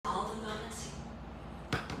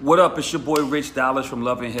What up? It's your boy Rich Dollars from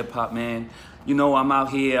Love and Hip Hop, man. You know, I'm out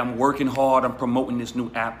here, I'm working hard, I'm promoting this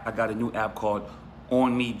new app. I got a new app called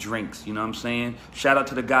On Me Drinks, you know what I'm saying? Shout out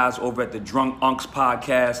to the guys over at the Drunk Unks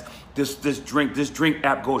podcast. This drink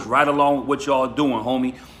app goes right along with what y'all doing,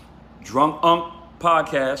 homie. Drunk Unk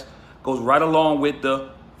podcast goes right along with the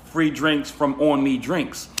free drinks from On Me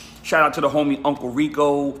Drinks. Shout out to the homie Uncle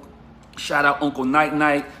Rico. Shout out Uncle Night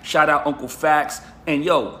Night. Shout out Uncle Fax. And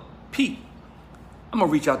yo, Pete, I'm gonna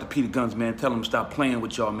reach out to Peter Guns, man. Tell him to stop playing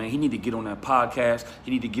with y'all, man. He need to get on that podcast.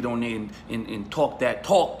 He need to get on there and talk that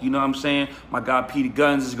talk. You know what I'm saying? My guy Peter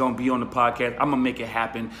Guns is gonna be on the podcast. I'm gonna make it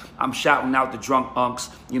happen. I'm shouting out the Drunk Unks.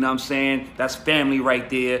 You know what I'm saying? That's family right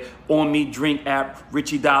there. On Me Drink app,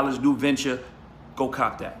 Richie Dollars, new venture. Go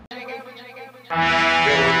cop that. Rico,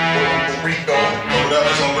 that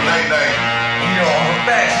was on the night. You know, I'm a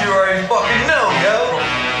fact, you already fucking know, yo.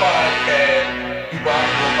 Podcast. My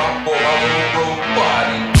little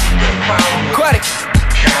body. Aquatic.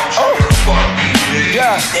 Oh.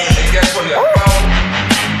 Yeah. And guess what?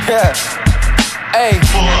 Yeah. Hey,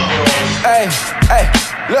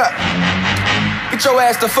 look. Get your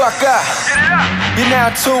ass the fuck up. You're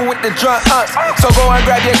now tuned with the Drunk Unks. So go and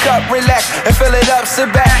grab your cup, relax, and fill it up.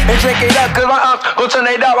 Sit back and drink it up, cause my unks gon' turn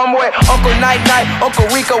it up. I'm with Uncle Night Night, Uncle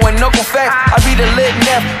Rico, and Uncle Fax. I be the lit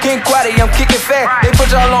Neff, King Quaddy, I'm kicking fast. They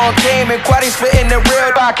put y'all on game, and Quaddy spitting the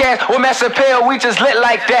real podcast. With Master Pill, we just lit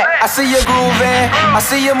like that. I see you grooving, I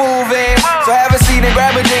see you moving. So have a seat and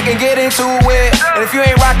grab a drink and get into it. And if you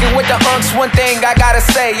ain't rocking with the Unks, one thing I gotta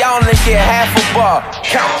say, y'all only get half a bar.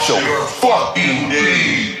 Count your fucking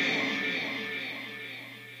days.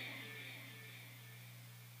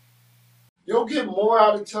 You'll get more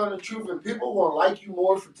out of telling the truth, and people gonna like you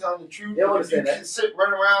more for telling the truth. They understand you that. sit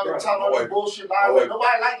running around and tell all that bullshit lies.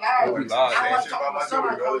 Nobody like lies. I like talking to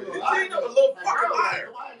somebody calling you a liar. You a little fucking liar.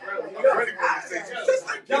 I'm ready for you to say just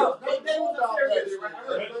like you. They cool about that shit.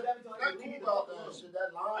 They cool about that shit. That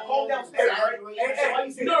line. Home downstairs, right?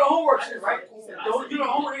 Hey, you know the homework shit, right? You know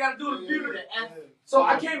the homework they gotta do in the computer. So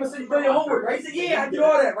I came and said, you done your homework, right? He said, yeah, I did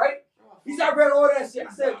all that, right? He said, I read all that shit.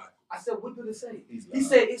 I said, what did it say? He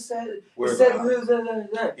said, it said, I said,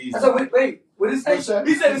 wait, what did it say?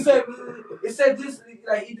 It said this,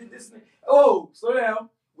 like he did this. Oh, slow down.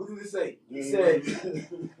 What did it say? He said, did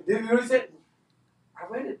you know what he said? I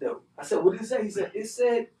read it though. I said, what did it say? He said,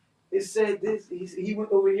 it said this. He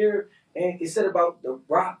went over here and it said about the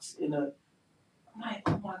rocks in the. I'm like,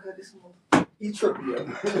 oh my God, this one. He tripping, yo.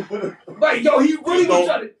 Like, yo, he really was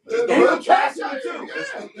trying to. And he was catching it too.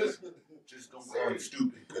 Just don't call you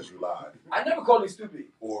stupid because you lied. I never called him stupid.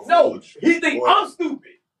 Or no, foolish. he think I'm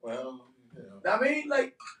stupid. Well, I mean,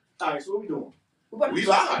 like. All right, so what we doing? We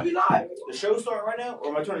live. We live. The show starting right now,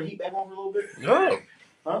 or am I turning the heat back on for a little bit? No.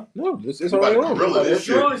 Huh? No, this is We already about to gorilla on. this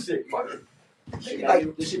shit.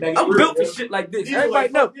 Like, I'm built for shit like this. Everybody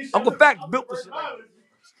know. Uncle Fact built for shit like this.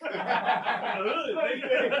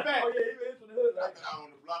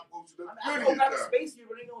 I don't got the space here,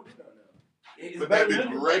 but they don't do that now. Put that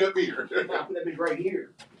bitch right up here. Nah, put that bitch right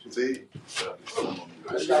here. See? She told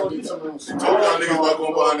y'all niggas about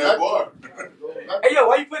going behind that bar. Hey, yo,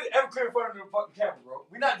 why you put Everclear in front of the fucking camera, bro?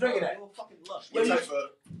 We not drinking that. What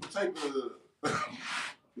type of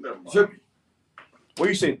never mind. Trippy. What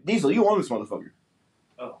you say? Diesel, you on this motherfucker.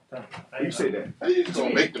 Oh, You say that. How you just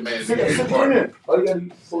gonna make the man Sit get there. the party? Oh, you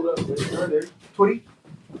gotta pull up right there. Twitty.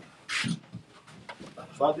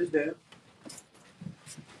 Slide this down.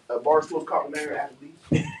 Barstool's complimentary Applebee's.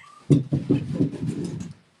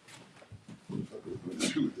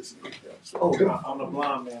 Oh, I'm the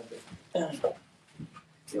blind man.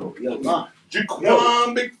 Yo, John.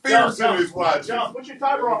 Jaquan McPherson is watching. John, put your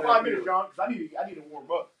timer on 5 minutes, John, because I need to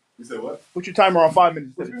warm up. You said what? Put your timer on 5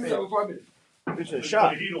 minutes. What you mean, 5 minutes? It's a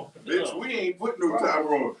shot. Bitch, we ain't putting no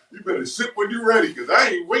timer on. You better sip when you ready, because I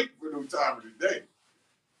ain't waiting for no timer today.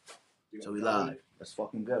 So we live. Let's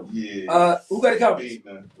fucking go. Yeah. Who got a comment? Ain't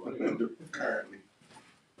nothing. Currently.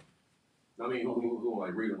 I mean, who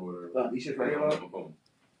like reading or whatever? These shit right here. On my phone.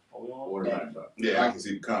 Or the laptop. Yeah, I can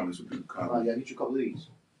see the comments when people I comment. gotta get you a couple of these.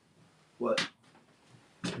 What?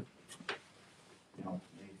 You know,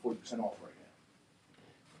 40% off right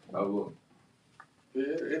now. I will. Yeah,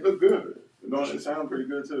 it look good. It sound pretty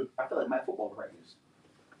good too. I feel like my football practice.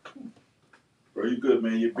 Bro, you good,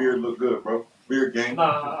 man. Your beard look good, bro. Beard game.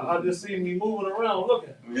 Nah, I just seen me moving around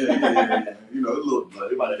looking. Yeah. You know, it look blood.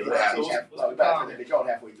 They about to they called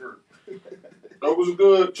halfway through. That was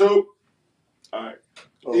good, Choke. All right.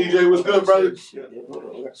 EJ, what's good, brother?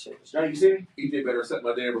 Johnny, you see me? EJ better accept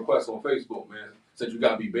my damn request on Facebook, man. Since you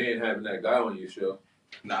got me banned having that guy on your show.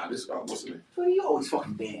 Nah, this what's the name? Well, you always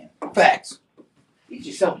fucking banned. Facts. He's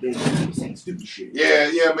just self-busy. He's saying stupid shit.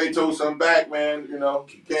 Yeah, May told something back, man. You know,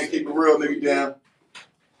 can't keep a real nigga down.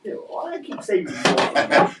 Yeah, why I keep saying He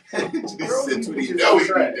said to me, no, he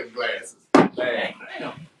need them glasses.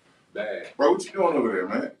 Bad. Bro, what you doing over there,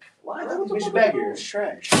 man? Why is that bitch back here? It's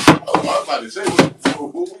trash. Oh, I was about to say,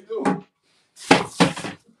 what we doing?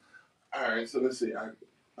 All right, so let's see. I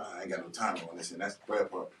ain't got no time on this, and that's the bad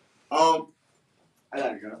part. I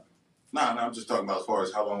gotta go. Nah, I'm just talking about as far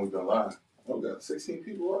as how long we've been live. Oh, we got 16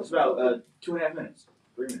 people. It's about 2.5 minutes.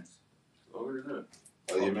 3 minutes. Over there.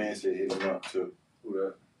 Oh, your man said hit him up too. Who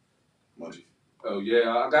that? Munchie. Oh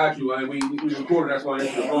yeah, I got you. I mean, we recording. That's why I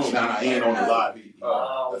answered the phone. Nah, he ain't on the live.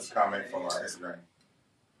 That's a Oh. comment from our Instagram.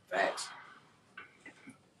 Facts.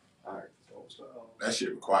 All right. That shit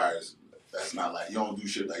requires. That's not like you don't do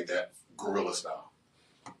shit like that guerrilla style.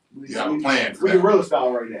 You have a plan for We're that. guerrilla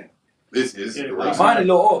style right now. This is guerrilla Mine style. is a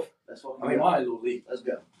little off. That's what I mean, mine is a little late. Let's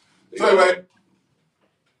go. So anyway,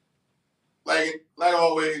 like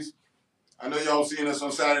always, I know y'all seen us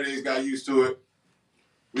on Saturdays. Got used to it.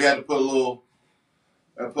 We had to put a little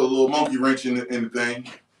monkey wrench in the thing,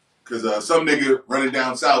 cause some nigga running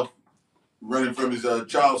down south, running from his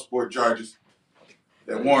child support charges.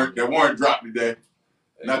 That warrant dropped today.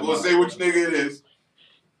 Not gonna say which nigga it is,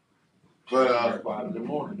 but 5 in the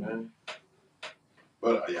morning, man.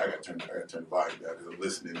 But yeah, I gotta turn the volume down because I'm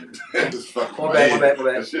listening and it's fucking My my bad, head. my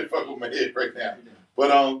bad. That shit fucking with my head right now.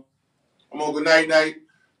 But I'm on good night.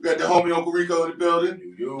 We got the homie Uncle Rico in the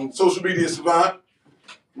building. Social media savant.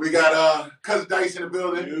 We got Cousin Dice in the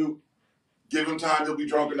building. Give him time, he'll be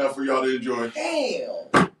drunk enough for y'all to enjoy. Damn.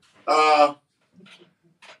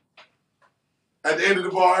 At the end of the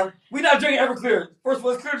bar, We not drinking Everclear. First of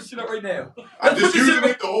all, let's clear this shit up right now. I'm just using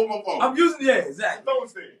it to hold my phone. I'm using exactly. Don't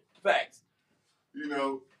say it. Facts. You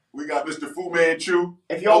know, we got Mr. Fu Manchu.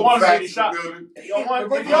 If y'all want to take a Facts shot, in the building. if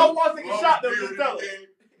y'all want to take a shot, then just tell us.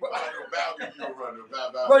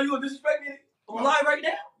 Bro, you gonna disrespect me on live right now?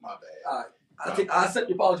 My bad. All right. I accept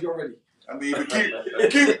your apology already. I mean, but keep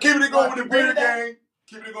it going with the beer game.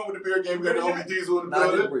 Keep it going with the beer game. We got the homie Diesel in the Nah,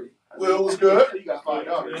 building. Brady. Will, what's good? You got $5.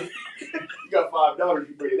 You got $5.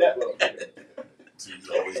 You bring that low. So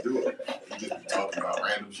you always do it. You just be talking about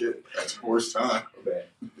random shit. That's your worst time.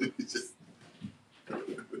 Just...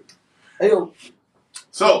 Hey yo.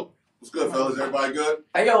 So, what's good, fellas? Everybody good?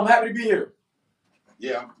 Hey yo, I'm happy to be here.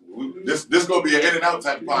 Yeah. This gonna be an in and out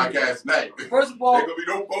type of podcast tonight. First of all, there gonna be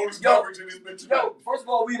no bonus coverage in this bitch. Yo, first of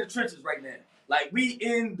all, we in the trenches right now. Like we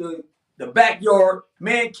in the backyard,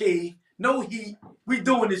 man cave, no heat. We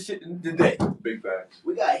doing this shit today. Big facts.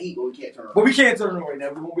 We got heat, but we can't turn it on. But we can't turn it on right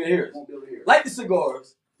now. We won't be here. Light the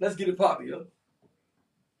cigars. Let's get it poppy, yo.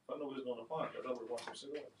 I know we was on the podcast. I thought we were going for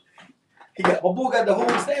cigars. My boy got the whole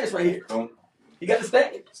stash right here. He got the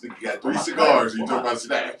stash. This nigga got 3 cigars. You talking about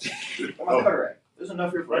stash? Where my cutter at? There's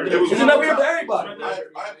enough here for Right everybody. There's enough here for everybody. I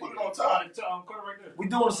put it on top. We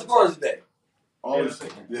doing the cigars today.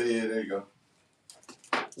 Yeah, there you go.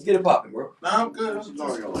 Let's get it popping, bro. Nah, I'm good. I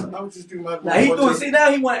was just doing my. Now he doing. See,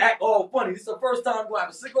 now he want to act all funny. This is the first time we're gonna have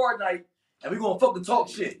a cigar night, and we gonna fucking talk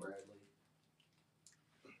shit.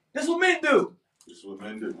 This what men do. This is what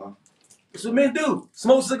men do, huh? This what men do.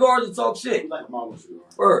 Smoke cigars and talk shit. You like Marlboro cigar.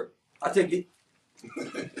 Word. I take it.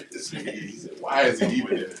 He said, why is he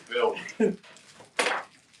even in this film?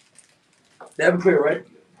 That be clear, right?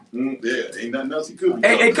 Yeah, ain't nothing else he could be.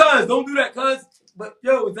 Hey, cuz, don't do that, cuz. But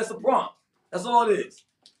yo, that's a prompt. That's all it is.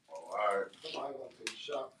 Oh, all right. Somebody gonna take a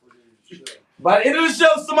shot for the show. By the end of the show,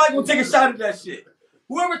 somebody gonna take a shot at that shit.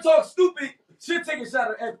 Whoever talks stupid should take a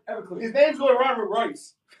shot at Everclear. His name's going to rhyme with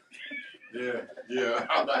Rice. Yeah.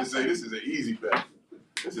 I'm about to say this is an easy bet.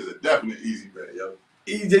 This is a definite easy bet, yo.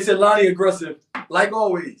 EJ said Lonnie aggressive, like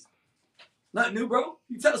always. Nothing new, bro.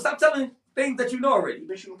 Stop telling things that you know already. You've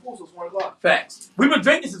been shooting pool since 1 o'clock. Facts. We've been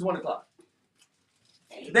drinking since 1 o'clock.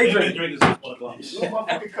 They drink. Drinking since 1 o'clock. You're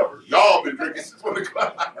motherfucking covered. Y'all been drinking since 1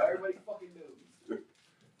 o'clock. Everybody fucking knows.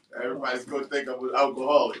 Everybody's gonna think I was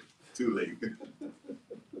alcoholic. Too late.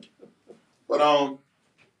 But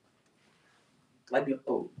Like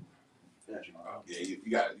oh. yeah,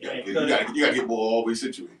 you gotta get more always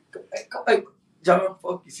situated. Hey, John,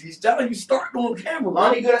 fuck you. See, John, you starting on camera,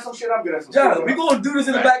 Lonnie man. good at some shit, I'm good at some John, shit. we gonna do this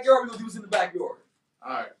in the backyard. We gonna do this in the backyard.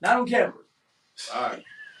 All right. Not on camera. All right.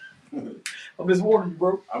 I'm just warning you,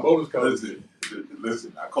 bro. I'm bonus coverage.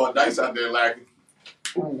 Listen, I caught Dice out there lacking.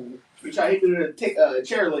 Ooh. Bitch, I hate to take a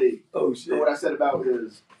chair leg Oh for shit. what I said about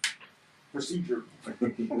his procedure.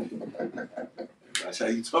 That's how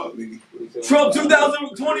you talk, nigga. Trump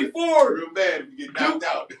 2024. Real bad if you get knocked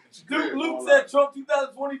out. Duke Luke said Trump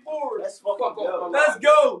 2024. Let's fucking go. Let's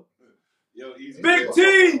go. Yo, Easy Big said,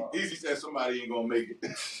 T. Easy said somebody ain't gonna make it.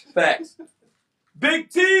 Facts. Big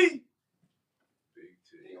T.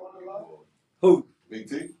 Who? Big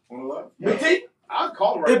T on the line. Big T? I'll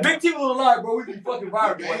call him right If now. Big T was alive, bro, we'd be fucking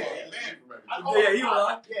viral. Yeah, Yeah, he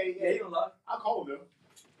alive. Yeah, he alive. I'll call him though.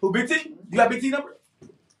 Who, Big T? You got Big T number?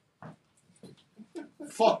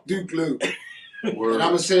 Fuck Duke Luke. And I'm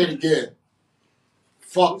gonna say it again.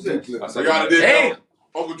 Fuck Duke Luke. So y'all did. Damn.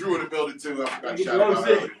 Uncle Drew in the building too. I forgot to Get shout your him own out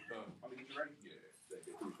shit. earlier.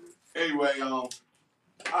 Anyway, all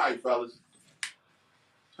right, fellas.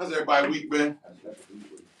 How's everybody week been?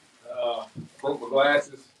 Broke my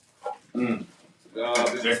glasses.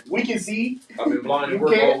 We can see. I've been blind at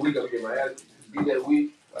work all week. I'm getting my ass beat that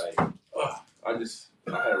week. Like,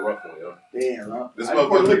 I had a rough one, yo. Damn, huh? This I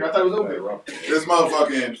poured liquor. I motherfucker, thought it was I had a open. rough one. this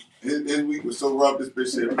motherfucking, his week was so rough. This bitch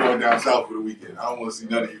said, "We're going down south for the weekend. I don't want to see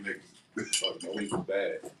none of you niggas." Fuck, my week was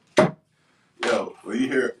bad. Yo, when you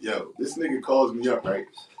hear, this nigga calls me up, right?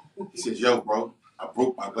 He says, "Yo, bro, I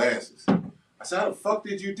broke my glasses." I said, "How the fuck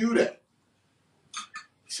did you do that?"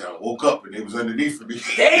 He said, "I woke up and it was underneath me."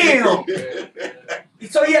 Damn!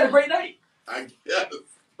 So he had a great night. I guess.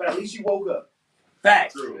 But at least you woke up.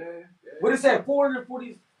 Facts. True. What is that?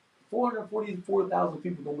 444,000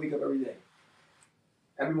 people don't wake up every day.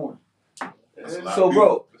 Every morning. That's a lot So, of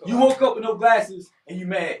bro, you woke up with no glasses and you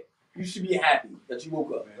mad. You should be happy that you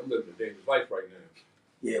woke up. Man, I'm living a dangerous life right now.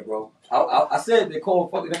 Yeah, bro. I said they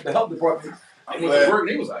called fucking the health department. I went to work and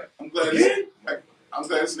he was like, I'm glad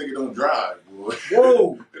this nigga don't drive, boy.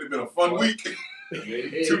 Whoa. It'd have been a fun week.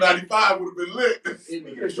 it 295 would have been lit.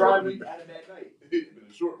 You're driving out of that night. been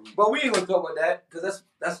a short week. But we ain't gonna talk about that because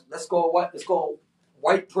that's called what? It's called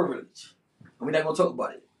white privilege. And we're not gonna talk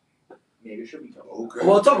about it. Maybe it should be talking. Okay.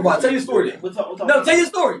 Well, talk about it. Tell your story then. We'll talk No, tell your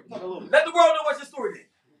story. We'll talk a little bit. Let the world know what's your story then.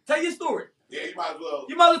 Tell your story. Yeah, you might as well.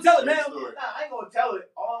 You might as well tell it Tell now. the story. Nah, I ain't gonna tell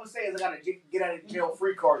it. All I'm gonna say is I got a get out of jail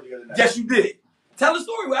free card the other night. Yes, you did. Tell the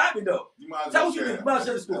story what happened though. You might as Tell well what you share did. it. You might as well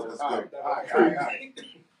share the story. Let's All go. right.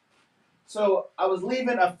 So I was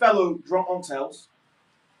leaving a fellow drunk Unks' house,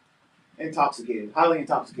 intoxicated, highly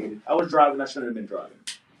intoxicated. I was driving. I shouldn't have been driving.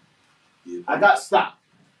 Yeah. I got stopped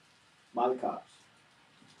by the cops.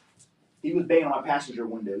 He was banging on my passenger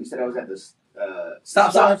window. He said I was at the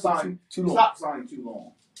Stop sign too long. Stop sign too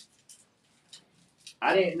long.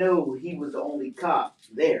 I didn't know he was the only cop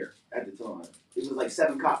there at the time. It was like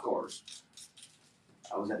 7 cop cars.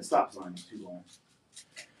 I was at the stop sign too long.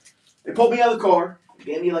 They pulled me out of the car,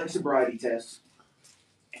 gave me like a sobriety test.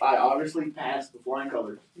 I obviously passed the flying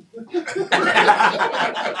colors.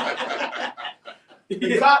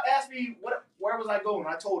 The cop asked me where was I going.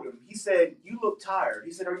 I told him. He said, "You look tired."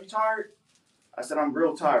 He said, "Are you tired?" I said, "I'm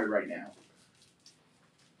real tired right now."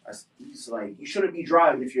 He's like, "You shouldn't be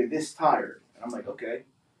driving if you're this tired." And I'm like, "Okay."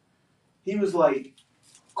 He was like,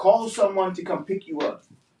 "Call someone to come pick you up."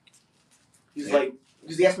 He's like,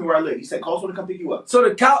 because he asked me where I live. He said, "Call someone to come pick you up." So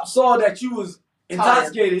the cop saw that you was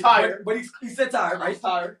intoxicated, Tired. but he said tired, I right? was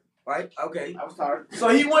tired. Right? Okay. I was tired. So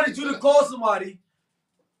he wanted you to call somebody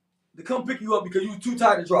to come pick you up because you were too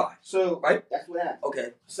tired to drive. So Right? that's what happened. Okay.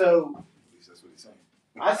 So At least that's what he's saying.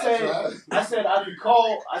 I said I could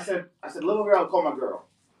call. I said little girl, call my girl.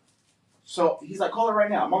 So he's like, "Call her right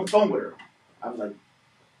now." I'm on the phone with her. I was like,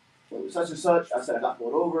 "Well, such and such." I said, "I got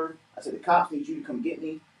pulled over." I said, "The cops need you to come get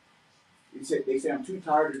me." They said I'm too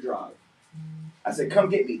tired to drive. I said, "Come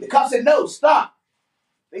get me." The cop said, "No, stop."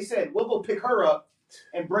 They said, "We'll go pick her up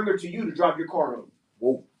and bring her to you to drive your car home."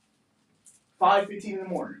 Whoa. 5:15 in the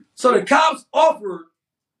morning. So the cops offered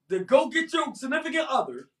to go get your significant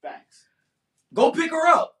other, Facts. go pick her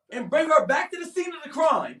up, and bring her back to the scene of the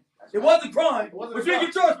crime. That's It right. wasn't a crime, It wasn't but a you didn't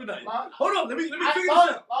get crime. charged for nothing. Hold on, let me figure this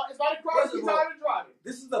out. It's not a crime to be tired of driving.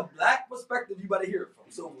 This is the black perspective you better hear it from.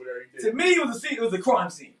 So Whatever he to did. me, it was a scene. It was a crime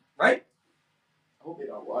scene, right? I hope they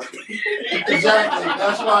don't watch it. Exactly.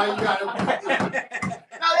 That's why you got to.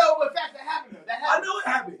 No, but fact that happened though. That I happened. know it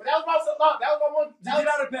happened. But that was my one. To get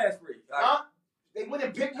out of pass free. Huh? They went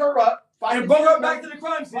and picked her up. And brought her back to the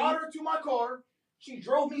crime scene. Brought her to my car. She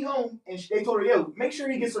drove me home, and they told her, "Yo, make sure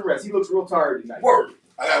he gets some rest. He looks real tired tonight." Word.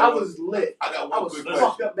 I was lit. I got I one was quick fucked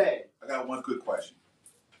question. up bad. I got one quick question.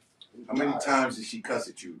 How many times did she cuss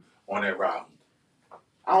at you on that ride?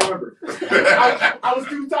 I don't remember. I was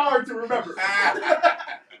too tired to remember.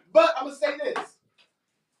 But I'm gonna say this.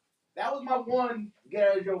 That was my one get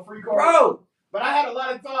out of jail free card. Bro. But I had a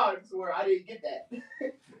lot of times where I didn't get that.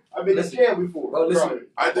 I've been Listen. in jail before. Bro, listen.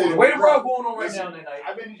 I The did. way the world going on right Listen. now tonight.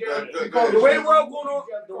 I've been in jail. Good. The way the world going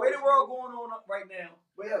on, right now,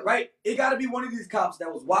 But yeah, right? It got to be one of these cops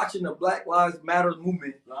that was watching the Black Lives Matter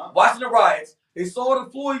movement, Huh? watching the riots. They saw the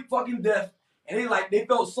Floyd fucking death, and they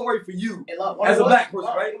felt sorry for you And look, as a black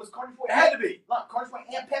person, right? It was Carter Point. It had to be. Look, Carter Point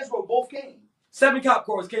and Pence Road both came. 7 cop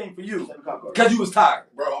cars came for you 7 cop cars. because you was tired.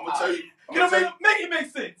 Bro, I'm gonna tell you. You know, make it make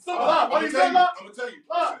sense. I'm gonna tell you. I'm gonna tell you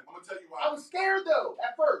why. I was scared though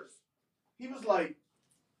at first. He was like,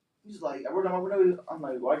 I rolled down my window. I'm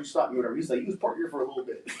like, why'd you stop me? Whatever. He's like, you was parked here for a little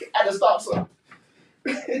bit at the stop sign.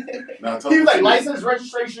 He was like, license,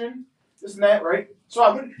 registration, this and that, right? So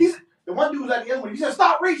I went. The one dude was at the other one. He said,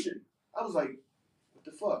 stop reaching. I was like, what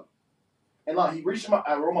the fuck? And like, he reached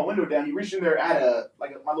I rolled my window down. He reached in there. I had my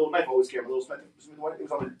little knife. I always carry my little Smith. It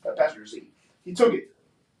was on the passenger seat. He took it.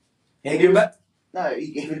 He ain't give it back. Nah, he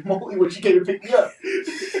gave it Molly when she came to pick me up.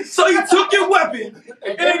 So he took your weapon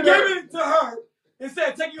and then gave it to her and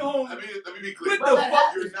said, "Take you home." Let me be clear. What the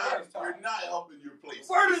fuck? You're not helping your place.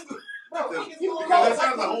 Where is Because that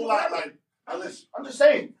sounds a whole lot like. Now listen. I'm just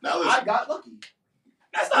saying. Now listen. I got lucky.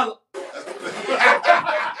 That's not.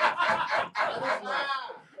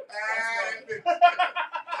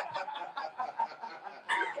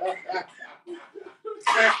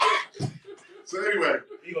 So anyway,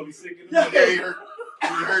 He gonna be sick in the yeah, he hurt.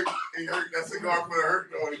 He hurt. That cigar put a hurt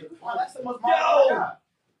on him. Wow, that's the most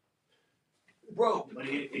Bro, But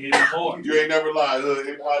it hit him hard. You ain't never lied.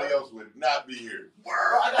 Anybody else would not be here. Bro,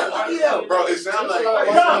 I got lucky though. Bro, it sounds like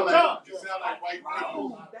John, white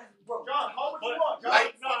people. John, call what you want. John.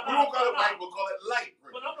 Light. We won't call it white. We'll call it light.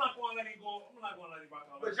 But I'm not going to let him go. I'm not going to let him rock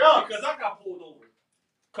out. But John. Because I got pulled over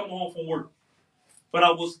coming home from work. But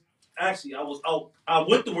I was out. I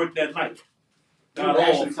went to work that night. You were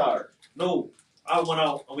actually tired. No, I went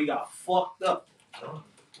out and we got fucked up.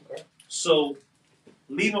 Okay. So,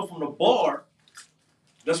 leaving from the bar,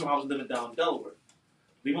 that's when I was living down in Delaware.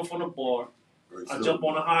 Leaving from the bar, I jump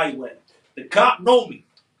on the highway. The cop know me.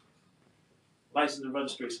 License and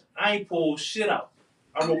registration. I ain't pulled shit out.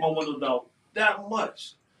 I rolled my window down that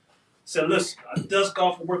much. Said, listen, I just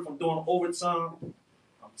got off from work. I'm doing overtime.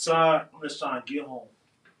 I'm tired. I'm just trying to get home.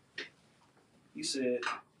 He said,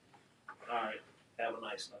 all right. Have a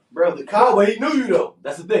nice night. Bro, the cop. but he knew you though.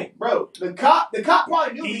 That's the thing. Bro, the cop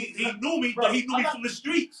probably knew me. He knew me, but he knew me from the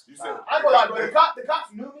streets. You said I ain't gonna lie, bro. The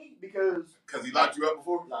cops knew me because he locked you up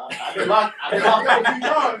before? Nah, I been locked up a few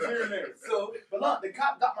times here and there. So, but look, the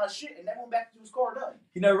cop got my shit and never went back to his car done.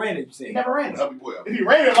 He never ran it. You said He never ran it. Help me boy out. If he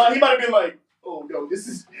ran it, like, he might have been like, "Oh no, this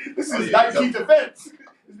is not keep defense.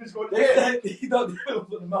 This bitch going to jail." he thought they was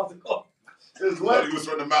from the mountain call. He was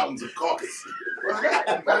from the mountains of Caucasus. Bro,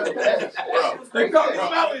 Bro, listen.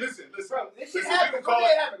 Bro, this shit Listen, happened. we can call What day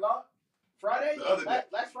it- it happened, Lon? Friday? The other day.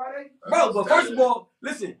 Last Friday? Bro, but first of all,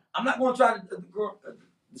 listen, I'm not going to try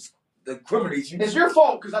to incriminate you. It's your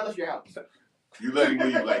fault because I left your house. You let him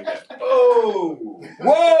leave like that. Oh.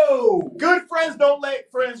 Whoa! Good friends don't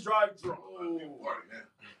let friends drive drunk.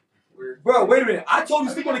 Bro, wait a minute. I told you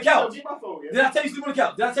to sleep on the couch. Get my phone, Did I tell you to sleep on the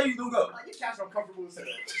couch? Did I tell you to go? Your couch uncomfortable as hell.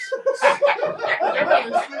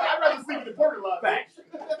 I'd rather sleep in the parking lot. Facts.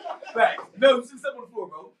 No, you should sleep on the floor,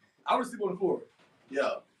 bro. I would sleep on the floor. Yeah.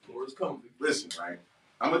 Floor is comfy. Listen, right?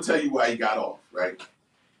 I'm going to tell you why he got off, right?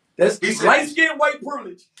 That's He said- light-skinned white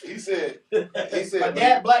privilege. He said, My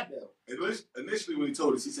dad black though. initially when he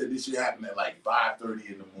told us, he said this shit happened at like 5:30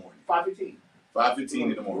 in the morning. 5:15. 5:15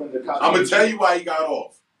 in the morning. When the cops- I'm going to tell you why he got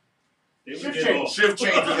off. Shift change. Shift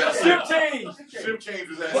change was at Shift 6. change. Shift change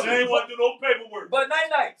was at But they 6. ain't want to do no paperwork. But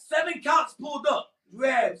night, 7 cops pulled up. You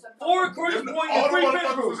had 4 Cornish boys All and the 3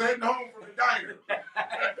 motherfuckers was Pittsburghs. heading home from the diner.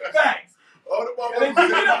 Facts. All the And they motherfuckers do was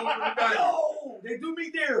meet heading home up. from the diner. No, they do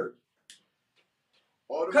meet there.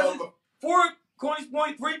 All the Because motherfuckers. 4 Cornish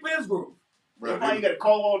Point, 3 Pittsburgh. They finally got a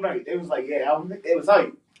call all night. They was like, yeah, it was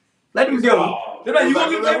hype. Let them go. They're like, you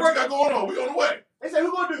gonna get What you paperwork? got going on? We on the way. They said,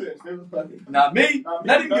 who gonna do this? They was like, Not me. Not me.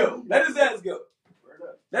 Let him go. Let his ass go. word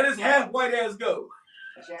up. Let his half white ass go.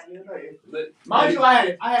 That shit happened the other night. Mind you, I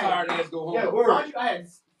had Tired ass go home. yeah, mind you, I had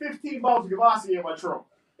 15 bottles of Gavassi in my trunk.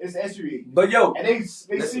 It's an SUV. But yo, And they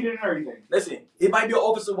seen it and everything. listen, it might be an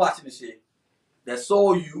officer watching this shit that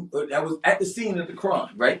saw you, that was at the scene of the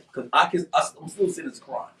crime, right? Because I'm still saying it's a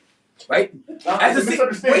crime, right? At the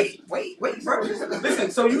scene, wait, bro. Listen,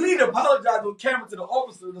 so you need to apologize on camera to the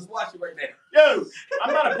officer that's watching right now. Yo,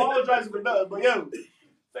 I'm not apologizing for nothing, but yo,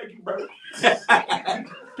 thank you, bro.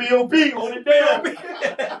 POP on it down.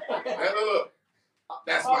 Hey, look.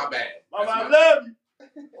 That's my bad. Mama, I love you.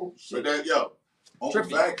 Oh But shit! that, yo, Uncle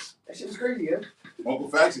Trippy. Fax, That shit was crazy, yo. Uncle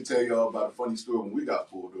Fax will tell y'all about a funny story when we got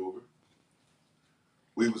pulled over.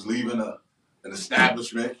 We was leaving an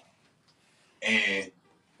establishment, and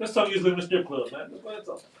Let's talk you was living in a strip club, man. Let's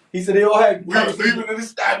talk. He said they all had. we was leaving an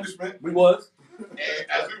establishment, We was. and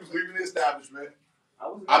as we was leaving the establishment,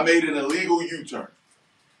 I made an illegal U-turn.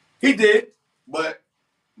 He did. But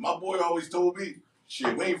my boy always told me,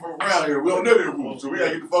 shit, we ain't from around here. We don't know the rules, so we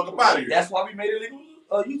gotta get the fuck up out of here. That's why we made a legal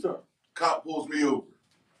U-turn. Cop pulls me over.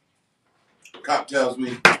 Cop tells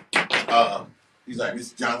me, he's like,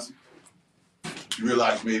 Mr. Johnson, you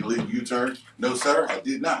realize you made a legal U-turn? No, sir, I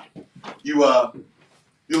did not. You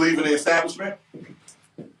leaving the establishment?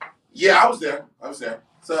 Yeah, I was there.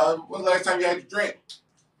 So, when was the last time you had your drink?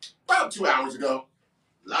 About 2 hours ago.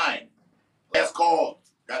 Lying. Last call.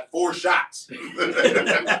 Got 4 shots.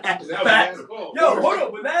 Facts. Yo, hold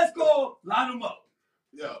on. But last call, line them up.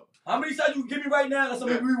 Yo. How many shots you can give me right now? That's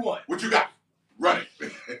something we want. What you got? Run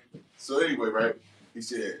it. So anyway, right? He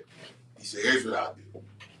said, here's what I'll do.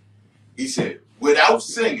 He said, without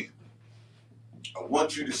singing, I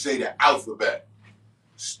want you to say the alphabet,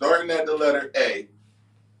 starting at the letter A,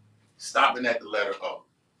 stopping at the letter O.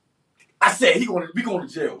 I said we going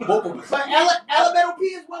to jail. Both of us. But elemental P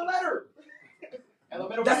is one letter.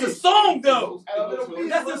 That's a song, though.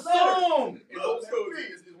 That's a song.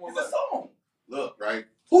 It's a song. Look, right?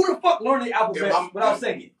 Who the fuck learned the alphabet without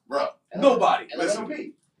singing? Bro. Nobody.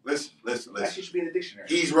 Listen. That shit should be in the dictionary.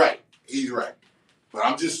 He's right. But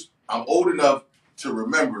I'm old enough to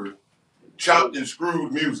remember chopped and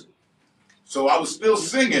screwed music. So I was still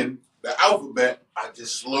singing the alphabet. I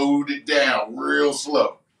just slowed it down real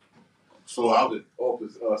slow. So I was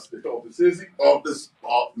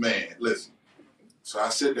man, listen. So I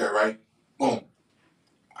sit there, right? Boom.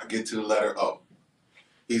 I get to the letter O.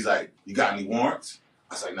 He's like, you got any warrants?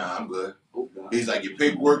 I was like, nah, I'm good. He's like, your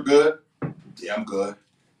paperwork good? Yeah, I'm good.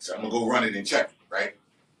 So I'm gonna go run it and check it, right?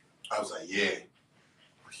 I was like, yeah,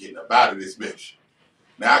 we're getting up out of this bitch.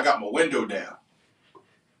 Now I got my window down.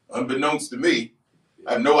 Unbeknownst to me,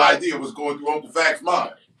 I have no idea what's going through Uncle Fact's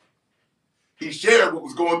mind. He shared what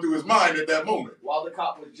was going through his mind at that moment. While the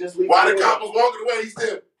cop was just leaving. While the cop was walking away, he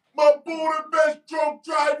said, my boy, the best drunk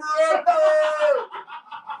driver ever!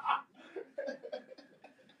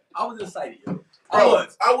 I was excited, yo. Bro,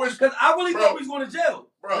 I wish. Because I really thought we was going to jail.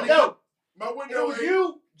 Bro, yo, my window was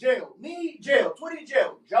you, jail. Me, jail. 20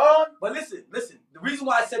 jail. John. But listen. The reason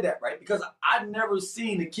why I said that, right? Because I've never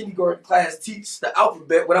seen a kindergarten class teach the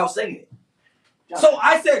alphabet without singing it. John. So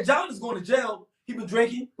I said, John is going to jail. He been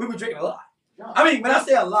drinking. We've been drinking a lot. John. I mean, when I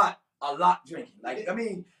say a lot drinking. Like, I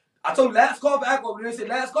mean, I told you last call for alcohol. When they said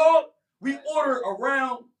last call, we ordered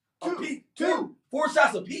around two, 4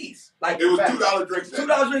 shots apiece. Like it was $2 drinks.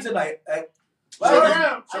 $2 drinks a night. I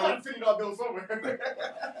got a $50 bill somewhere.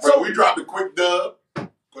 So we dropped a quick dub.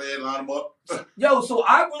 Go ahead and line them up. Yo, so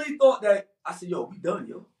I really thought that, I said, yo, we done,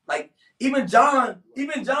 yo. Like, even John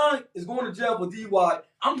is going to jail for DUI.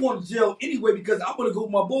 I'm going to jail anyway because I'm going to go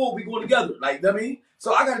with my boy. We going together. Like, I mean?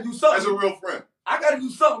 So I got to do something. As a real friend. I got to do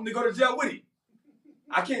something to go to jail with him.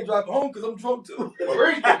 I can't drive home because I'm drunk, too. The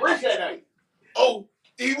bridge that night. Oh,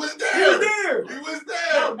 he was there. He was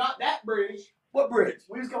there. No, not that bridge. What bridge?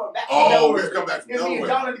 We was coming back. Oh, we was coming back from Delaware. Delaware.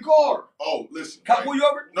 John in the car. Oh, listen. Cop pull you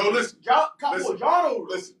over? No, listen. Cop pull John over.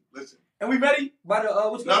 Listen. And we met him by the,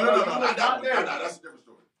 what's No, going on? not that one. Nah, that's a different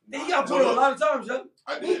story. He got pulled a lot of times, yo.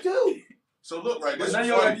 I did. Me too. So look, right, this But is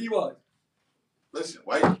now funny. you got DUI. Listen,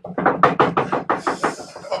 wait.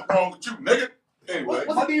 What's wrong with you, nigga? Anyway.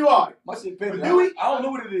 What's a DUI? My shit pending. Dewey? I don't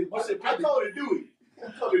know what it is. My shit I pending. call it Dewey.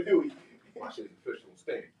 My shit official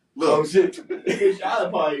stand. Look, Oh, shit. I ain't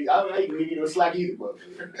gonna give you no slack either, bro.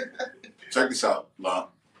 check this out, Lon.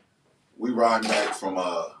 We riding back from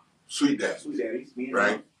Sweet Daddy, Sweet Daddy's. Me and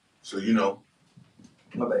right? him. So you know,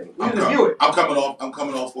 My baby. I'm coming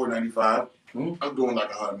off 495. I'm doing like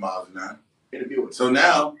 100 miles an hour. Interview it. So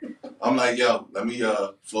now I'm like, yo, let me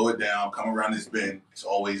slow it down. Come around this bend. It's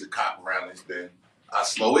always a cop around this bend. I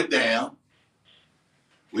slow it down.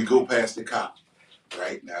 We go past the cop.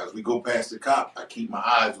 Right now, as we go past the cop, I keep my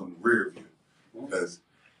eyes on the rear view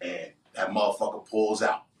and that motherfucker pulls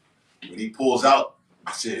out. When he pulls out,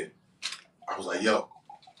 I was like, yo.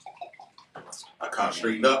 I kind of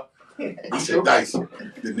straightened up. I said, Dice,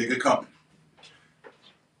 the nigga coming.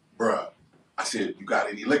 Bruh, I said, you got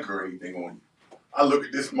any liquor or anything on you? I look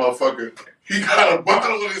at this motherfucker. He got a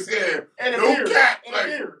bottle in his hand. And a no beer. cap. And like, a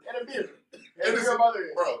beer. And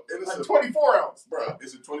it's a 24 ounce. Bro,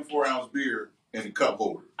 it's a 24 ounce beer in the cup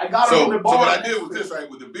holder. I got it so, on the bar. So what I did was this, right?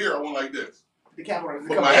 With the beer, I went like this. The cap on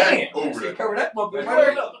Put my hand over That it. cover that motherfucker He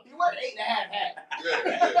right on up. wear 8.5 hat. Yeah.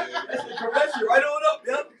 Cover that shit right on up,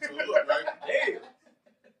 yep. So look, right? Damn.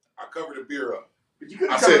 I covered the beer up. But you could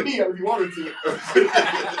have covered me up if you wanted to.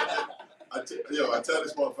 I tell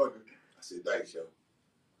this motherfucker, I said, Dice, yo,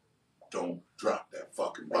 don't drop that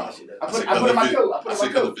fucking bottle. I put it in my coat. I said,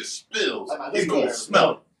 because if it spills, he's going to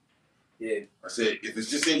smell it. Yeah. I said, if it's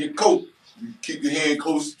just in your coat, you keep your hand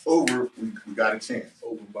close over, we got a chance.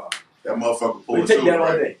 Open bar. That motherfucker pulled We us take over, that all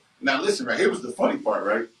right? day. Now listen, right, here was the funny part,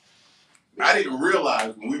 right? I didn't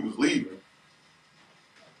realize when we was leaving,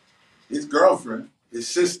 his girlfriend, his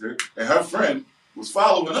sister, and her friend was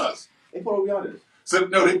following us. They pulled over behind us. So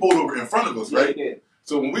no, they pulled over in front of us, right? Yeah, they did.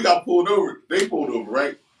 So when we got pulled over, they pulled over,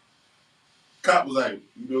 right? Cop was like,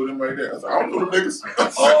 "You know them right there?" I said, "I don't know them niggas."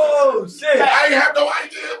 Oh shit! I ain't have no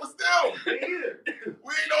idea it was them. We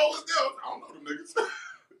ain't know it was them. I don't know them niggas.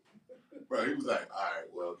 Bro, he was like, "All right,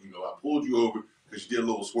 well, I pulled you over because you did a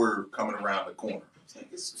little swerve coming around the corner." I was like,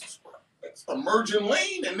 it's a merging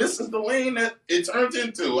lane, and this is the lane that it turns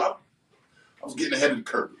into. I was getting ahead of the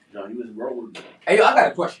curve. No, he was rolling. Hey, yo, I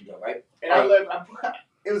got a question, yo, right? And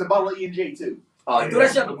it was a bottle of E&J, too. Oh, you threw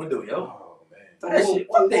that shit out the window, yo. Oh, man. Throw that shit.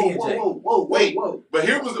 Fuck the E&J. Whoa. But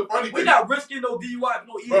here was the funny thing. We're not risking no DUI for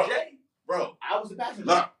no E&J. Bro. I was the passenger.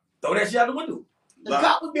 Lock. Throw that shit out the window. The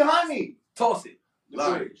cop was behind me. Toss it.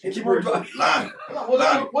 Lonnie. And keep on driving. Lonnie.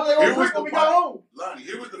 What they gonna do when we got home? Lonnie,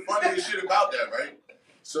 here was the funniest shit about that, right?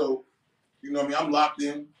 So, you know what I mean? I'm locked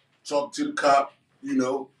in, talk to the cop,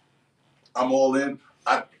 I'm all in.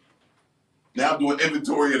 Now I'm doing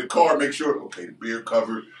inventory of the car, make sure, okay, the beer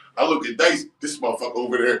covered. I look at Dice, this motherfucker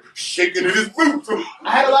over there shaking in his boots.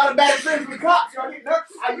 I had a lot of bad experience with the cops. I get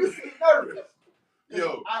nervous. I used to get nervous.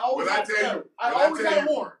 Yo, I always had a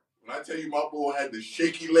warrant. When I tell you my boy had the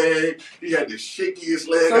shaky leg, he had the shakiest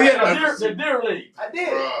leg. So he had the deer leg. I did.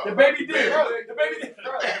 Bruh. The baby deer. The baby deer.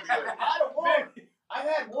 I had a warrant. I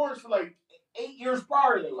had warrants for like 8 years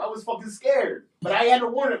prior to those. I was fucking scared. But I had a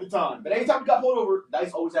warrant at the time. But anytime we got pulled over,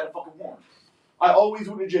 Dice always had a fucking warrant. I always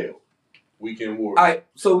went to jail. Weekend warrant. All right,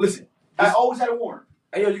 so listen. I always had a warrant.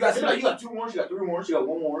 Hey, yo, you got You got 2 warrants, you got 3 warrants, you got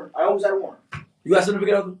 1 warrant. I always had a warrant. You got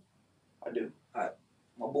certificate of them? I do. All right.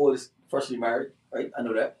 My boy is freshly married, right? I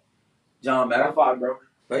know that. John I'm married, 5, bro.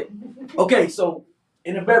 right? Okay, so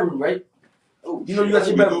in the bedroom, right? Oh, you got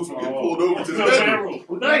your bedroom. Get pulled over to the bedroom.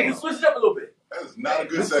 We switch it up a little bit. That is not a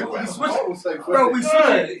good segue. Bro, we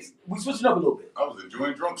switching up a little bit. I was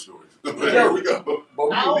enjoying drunk stories. Here we go.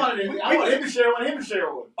 I wanted him to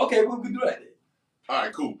share one. Okay, we do that then. All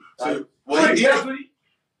right, cool. So, Right. well,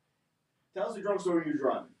 Tell us the drunk story you was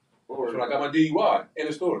driving. So I got my DUI in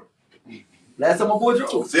the store. Last time my boy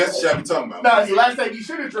drove. See, that's the shit I be talking about. No, it's the last time you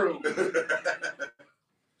should have drove.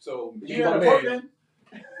 So You had a park then?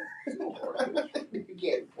 You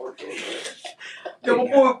can't park Yo,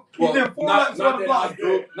 my boy, he did 4 laps not on the that block.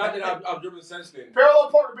 Not that I've driven since then.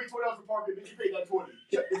 Parallel parking pays $20 for parking, bitch. You paid that 20.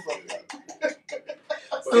 Shut this fuck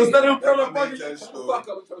up. So instead of parallel That parking, made that story. Fuck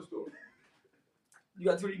up, tell the story. you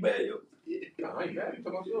got 20 bad, yo. Nah, I ain't mad. You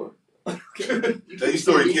talking about story. Tell your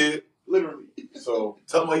story, kid. Literally. So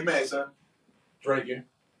Tell them why you mad, son. drinking,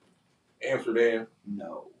 Amsterdam,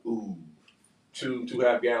 No. Ooh.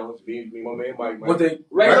 2.5 gallons. Me, my man Mike. What they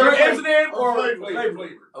Regular Amsterdam or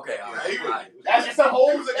flavor? Okay, all Yeah, right. he All was- right. That's a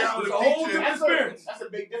whole He was a gallon of That's a whole peach different and- experience. That's a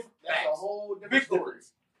big difference. That's a whole different Big story.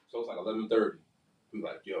 difference. So it's like 11:30. We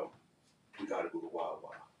like, yo, we gotta go to Wild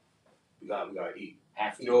Wild. We gotta eat.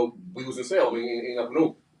 We was in sale. We ain't up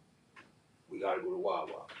no. We gotta go to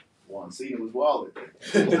Wild Wild. One scene was wilder.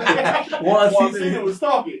 One scene was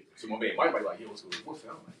talking. So my man Mike like, yo, what's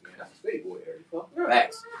that? I'm like, man, that's a state boy area. Fuck.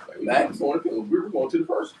 Facts. Like, we're going to the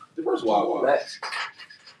first Wild Wild. Facts.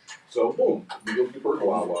 So boom, we go to the first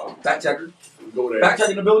Wild Wild. Fact checker. We go there. Fact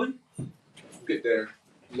checking the building. Get there.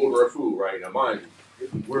 Order our food, right? Now mind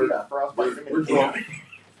you, we're drunk.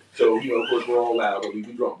 So, of course, we're all loud, but we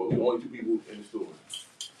be drunk, but we're the only 2 people in the store.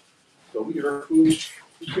 So we get our food,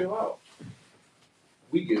 we chill out.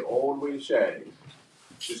 We get all the way to Shaggy's.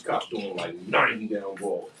 This cop's doing like 90 down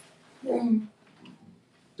ball.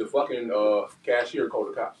 The fucking cashier called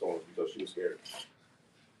the cops on us because she was scared.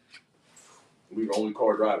 We were the only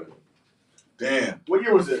car driving. Damn. What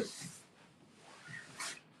year was this?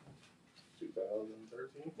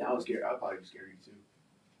 2013? Yeah, I was scared. I'd probably be scared too.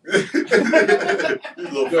 He's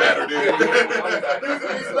a little fatter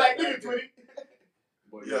He's than black nigga, Twitty.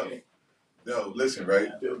 But Yo, listen, right?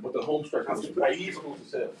 But the home stretch was right. He's supposed to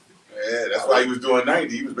sell. Yeah, that's why he was doing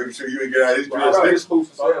 90. He was making sure you didn't get out of his Right, jurisdiction. he's supposed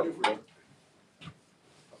to sell.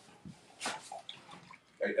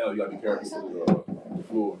 Hey, L, you gotta be careful with the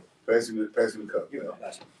floor. Pass me the cup. You man. know,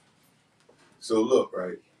 that's So look,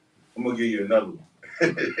 right? I'm gonna give you another one.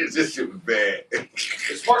 This shit was bad.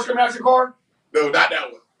 The sparks coming out your car? No, not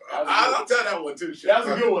that one. That I'll tell that one too. Shit. That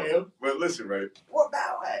was a good one, yo. But listen, right? What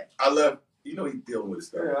about that? I left. You know he's dealing with his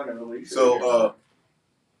stuff. Yeah, I know. So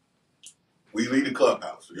we leave the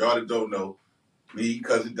clubhouse. For y'all that don't know, me,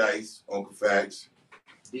 Cousin Dice, Uncle Fax,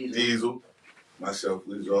 Diesel, myself,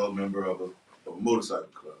 we was all a member of a motorcycle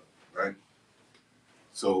club, right?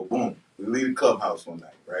 So boom, we leave the clubhouse one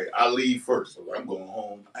night, right? I leave first, so I'm going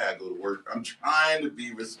home. I gotta go to work. I'm trying to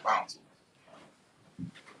be responsible.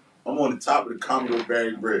 I'm on the top of the Commodore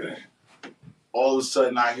Barry Bridge. all of a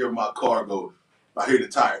sudden I hear my car go. I hear the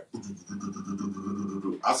tire.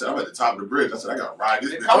 I said, I'm at the top of the bridge. I said, I gotta ride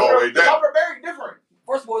this bitch all the way down. The cover very different.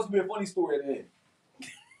 First of all, it's gonna be a funny story at the end.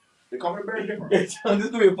 The cover very different. This is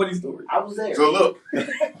gonna be a funny story. I was there.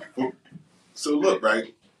 So look,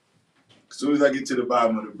 right? As soon as I get to the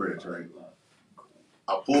bottom of the bridge, right?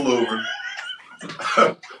 I pull over.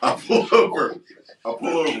 I pull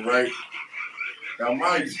over, right? Now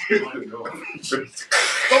mind you, Don't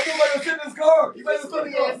think about to sit in his car. You better sit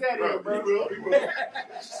in his car. Bro, he will.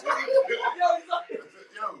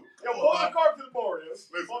 Yo, pull the car to the bar, yes.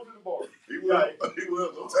 Pull to the bar. He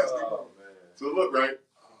will. Don't test him. So look, right?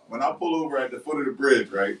 When I pull over at the foot of the bridge,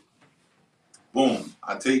 right? Boom.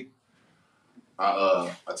 I take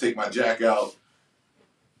my jack out,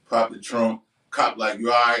 pop the trunk. Cop like, you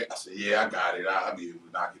all right? I said, yeah, I got it. I'll be able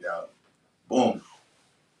to knock it out. Boom.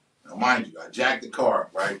 Now, mind you, I jacked the car,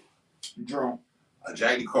 right? Drunk. I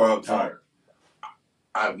jacked the car up front.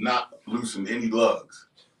 I have not loosened any lugs.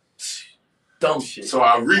 Dumb shit. So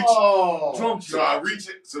I reach. Drunk shit. So I reach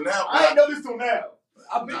it. So now I ain't know this till now.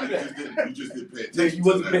 I've been you just didn't pay attention.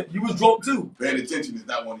 You was drunk too. Paying attention is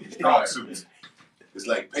not one of your strong suits. It's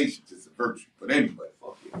like patience. It's a virtue. But anyway,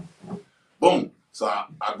 fuck it. Boom. So I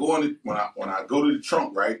go in when I go to the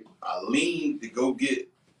trunk, right? I lean to go get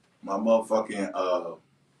my motherfucking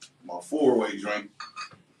my 4-way drink,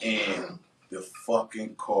 and the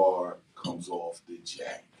fucking car comes off the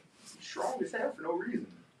jack. Strong as hell for no reason.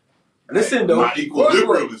 Listen though, my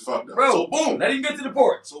equilibrium is fucked up. Bro, so boom, let him get to the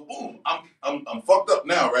port. So boom, I'm fucked up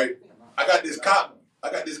now, right? I got this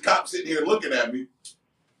cop sitting here looking at me.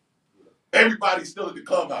 Everybody's still at the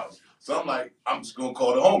clubhouse. So I'm like, I'm just gonna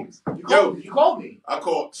call the homies. You called me. I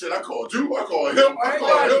called you. I called him. I called him.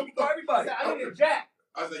 Everybody. I need a jack.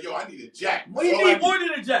 I said, yo, I need a jack. Well, you need more than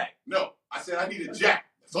a jack. No, I said I need a jack.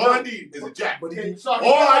 That's all I need is a jack. Okay,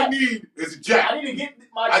 all I need is a jack. I need to get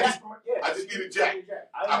my jack. I just need a jack.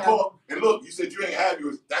 I called, and look, you said you ain't have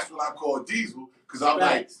yours. That's when I called Diesel, because I'm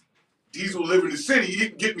like, Diesel live in the city. He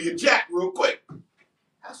can get me a jack real quick.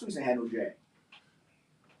 How sweet to handle jack?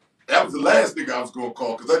 That was the last thing I was going to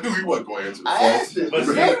call, because I knew he wasn't going to answer the phone. I asked him. But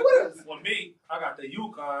for me, I got the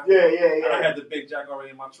Yukon. Yeah. And I had the big jack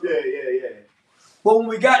already in my truck. Yeah. But when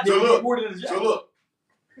we got there, so look, more than a jack. So look,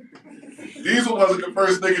 Diesel wasn't the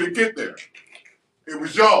first nigga to get there. It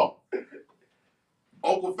was y'all.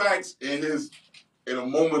 Uncle Fax in a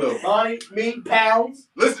moment of money, meat, pounds.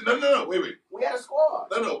 Listen, no, wait. We had a squad.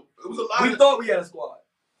 No, it was a lot. We thought we had a squad.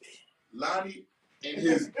 Lonnie, in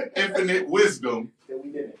his infinite wisdom,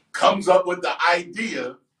 we did it. Comes up with the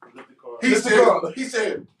idea. He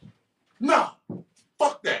said, nah,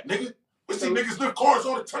 fuck that, nigga. We see niggas lift cars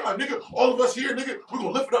all the time, nigga. All of us here, nigga, we're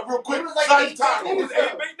gonna lift it up real quick. It was like eight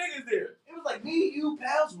big niggas there. It was like me, you,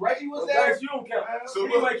 Pounds, Reggie was there. Guys, you don't count. So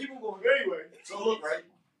anyway, look, keep on going. Anyway. So look, right?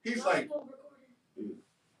 He's like,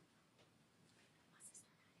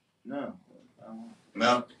 no.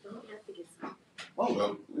 Oh,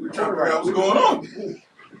 well, we were trying to figure out what's going on.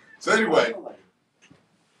 So anyway,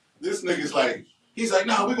 this nigga's like, he's like,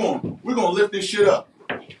 nah, we're gonna lift this shit up.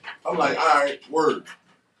 I'm like, all right, word.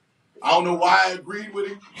 I don't know why I agreed with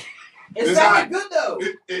him. It sounded good though.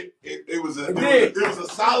 It was a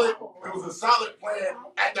solid plan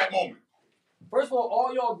at that moment. First of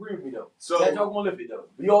all y'all agree with me though. So that y'all gonna lift it though.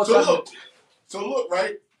 We all so look,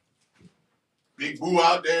 right? Big Boo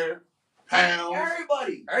out there, Pounds.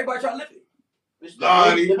 Everybody trying to lift it.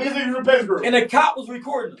 Lonnie. And the cop was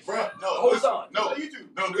recording us. Bruh, no,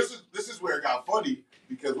 this is where it got funny,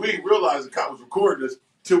 because we didn't realize the cop was recording us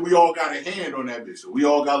till we all got a hand on that bitch. So we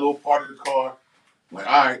all got a little part of the car. Like,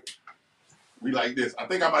 all right, we like this. I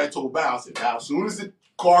think I might have told Val, I said, Val, as soon as the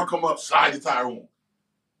car come up, slide the tire on.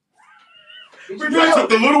 We took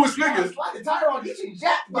the littlest niggas. Slide the tire on, get you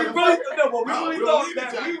jack. We really thought that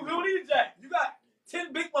we don't need a jack. You got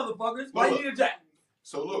 10 big motherfuckers. Why you need a jack?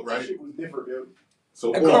 So look, right? That shit was different, yo.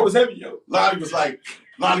 So that car was heavy, yo. Lonnie was like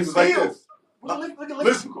this.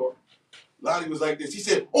 Listen, Lonnie was like this. He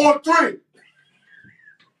said, on 3.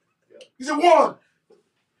 He said, 1,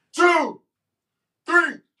 2,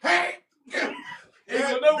 3. Hey! It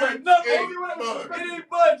ain't budging nothing.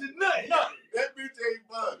 That bitch ain't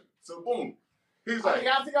budging. So boom. He's like,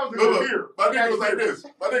 I think I was going to hear. My nigga was like this.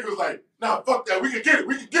 My nigga was like, nah, fuck that. We can get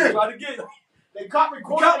it. Try to get it. They caught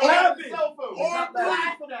recording on his cell phone. On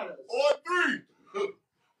 3.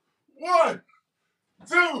 1,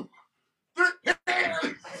 2, 3.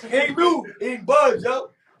 He ain't move. He ain't budge, yo.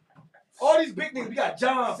 All these big niggas, we got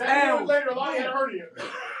John, 7 years later, Lonnie had a hernia.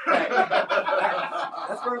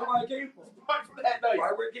 That's where it came from. That night.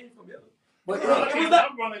 Right where it came from, yo. But it was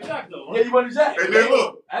not running jack though. Yeah, you running jack. And then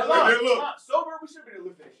look. Sober, we should have been able to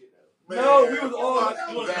lift that shit though. No, we was all.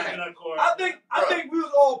 You wasn't in that car. I think we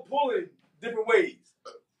was all pulling different ways.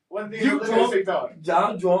 You drunk,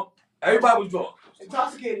 John drunk, everybody was drunk.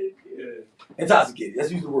 intoxicated. Yeah. Intoxicated.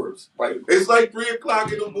 Let's use the words. Right. It's like 3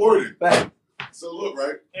 o'clock in the morning. Back. So look,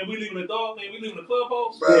 right? And we leaving the dog, man. We leaving the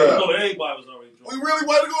clubhouse. Bruh. No, everybody was already drunk. We really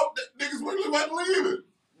wanted to go. Niggas really wanted to leave it.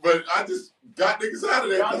 But I just got niggas out of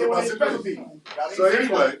there. Y'all did because what of they my supposed to situation. be. So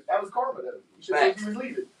anyway. That was karma, though. You should have told you was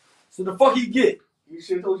leaving. So the fuck he get, You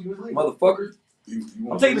should have told you was leaving. motherfucker.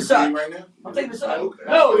 You I'm taking the shot right now? I'm taking the shot. Okay.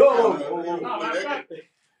 No. Nah, matter of fact,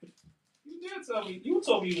 you did tell me. You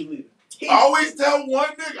told me you was leaving. I always tell one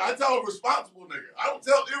nigga. I tell a responsible nigga. I don't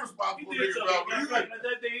tell irresponsible You did niggas tell about me. music.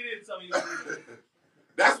 That day he didn't tell me you was leaving.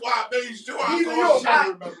 That's why I made sure I Neither called y'all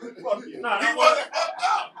shot. Fuck you. Nah, He that wasn't fucked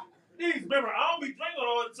up. These, remember, I don't be drinking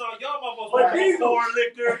all the time. Y'all motherfuckers But want these- corn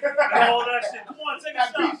liquor and all that shit. Come on, take a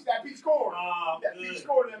shot. That peach corn. That Good. peach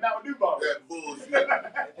corn in that Mountain Dew bottle. That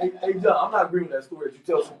bullshit. Hey, John, I'm not agreeing with that story that you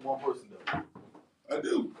tell one person though. I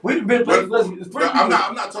do. We've been But, playing. It's 3 but people.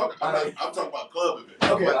 I'm not talking. I'm talking about club events.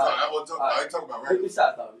 Okay, I ain't talking about regular. Take the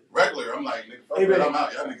shots out of it. Regular. I'm like, nigga, fuck Hey, that. man. I'm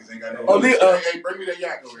out. Y'all niggas ain't got no. Oh, hey, bring me that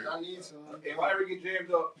yak over here. I need some. If I ever get jammed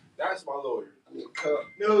up, that's my lawyer. I need a cup.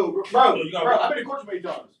 No, bro, You got I've been in court many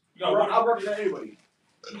times. You got water? I'll represent anybody.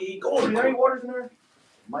 Go on, Is there any waters in there?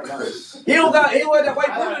 Might not. He don't have that white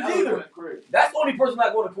I got- privilege either. Correct. That's the only person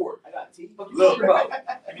not going to court. I got tea. What you Look. talking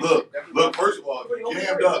about? Look. First of all, if you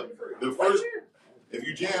jammed up, if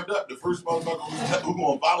you jammed up, the first motherfucker who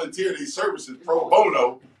gonna volunteer these services pro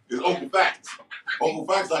bono is Uncle Facts. Uncle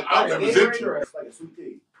Facts, like, I represent you. Like a sweet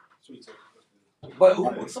tea. Sweet tea.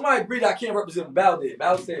 But somebody agreed I can't represent Val did.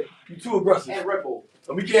 Val said you too aggressive, And Red Bull.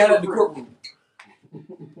 and we can't have that in the courtroom.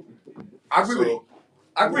 I agree with you. So,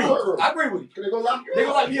 I agree. I agree with you. Can they go lock you They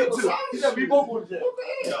gonna up? lock me up too. He said we both going to jail.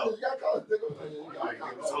 yo, Okay.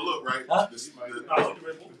 so look, right? Huh? Just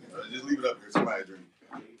leave it up here. Somebody drink.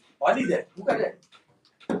 Oh, I need that. Who got that?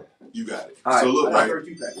 You got it. All right. So look, I got right?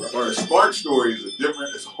 32 pack, bro. Or the Spark story is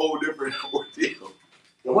it's a whole different ordeal.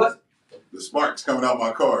 The what? The Sparks coming out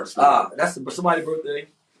my car. So That's somebody's birthday.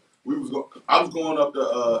 I was going up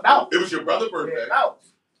to No. it was your brother's birthday, No.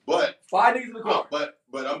 but 5 niggas in the car. but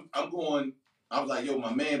I'm going. I was like, yo,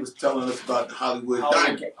 my man was telling us about the Hollywood Hollywood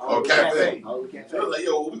Diner Ca- or Hollywood Cafe. Hollywood So I Cafe. was like,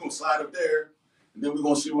 yo, we're gonna slide up there, and then we're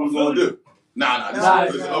gonna see what we're gonna do. Nah, this Nah,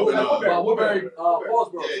 is it's up in Woodbury,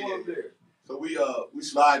 Paulsboro. Yeah, Come yeah. up there. So we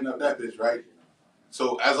sliding up that bitch, right?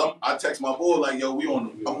 So as I text my boy like, yo,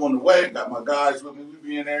 I'm on the way. Got my guys with me. We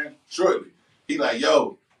be in there shortly. He like,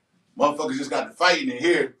 yo, motherfuckers just got to fighting in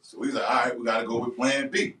here. So he's like, all right, we gotta go with Plan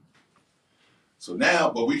B. So now,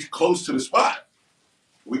 but we close to the spot.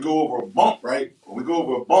 We go over a bump, right? When we go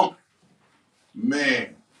over a bump,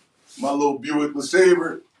 man, my little Buick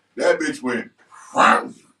LeSabre, that bitch went.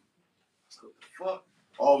 Fuck.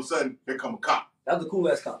 All of a sudden, here come a cop. That was a cool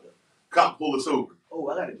ass cop though. Cop pull us over. Oh,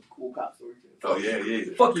 I got a cool cop story too. Oh yeah.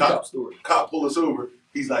 Fuck your cop story. Cop pull us over.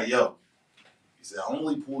 He's like, yo. He said, I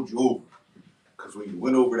only pulled you over because when you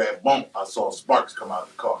went over that bump, I saw sparks come out of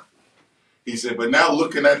the car. He said, but now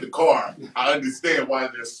looking at the car, I understand why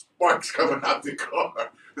there's sparks coming out the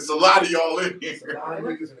car. There's a lot of y'all in here. I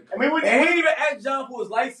mean, And he didn't even ask John for his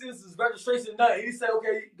license, his registration, nothing. He said,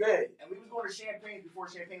 okay, go ahead. and we was going to Champagne before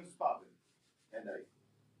Champagne was popping that night.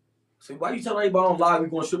 So why you telling everybody on live we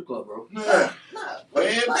going to strip club, bro? Nah. Nah,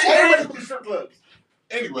 Man, not everybody's going to strip clubs.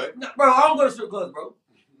 anyway, Nah, bro, I don't go to strip clubs, bro.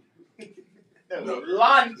 No,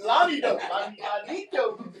 Lonnie does.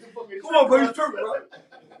 Lonito. Come on, bro, you tripping, bro.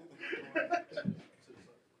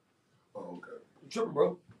 oh, okay. You tripping,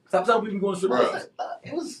 bro. Stop telling people you going to strip Bro. clubs.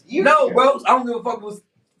 It was years No, ago. bro, I don't give a fuck. It was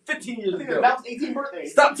 15 years I think ago. that was 18th birthday.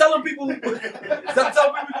 Stop telling people. Stop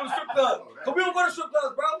telling people you go to strip clubs. Cause we don't go to strip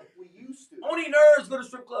clubs, bro. We used to. Only nerds go to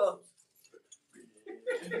strip clubs.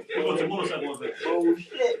 We went to motorcycle event. Oh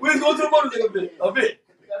shit. We just go to a motorcycle event. A bit.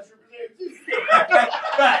 We got strippers there too.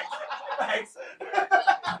 Facts. Facts.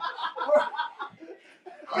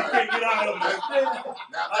 We can't get out of it.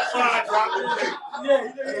 Now that's tried. dropping tape.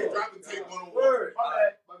 Yeah. That's dropping tape 101. Word. My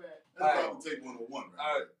bad. That's dropping tape 101,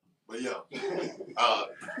 right? But yo,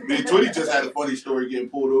 me and Twitty just had a funny story getting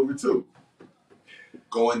pulled over too.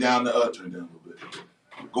 Going down the turn down a little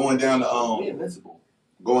bit. Going down the We invincible.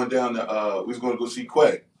 going down the we was gonna go see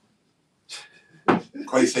Quay.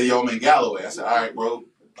 Quay said, yo, I'm in Galloway. I said, all right, bro,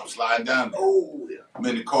 I'm sliding down there. Oh yeah. I'm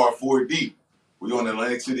in the car 4 deep. We on the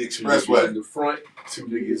Atlantic City 2 niggas in Expressway. the front, 2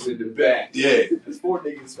 niggas in the back. Yeah. There's 4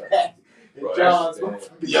 niggas back. And Bro, John's that's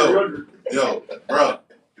Yo, bro,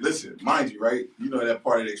 listen, mind you, right? You know that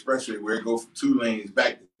part of the expressway where it goes from 2 lanes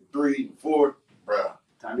back to 3, 4, bro.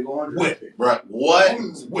 Time to go 100. What? Bro,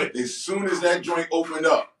 what? As soon as that joint opened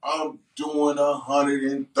up, I'm doing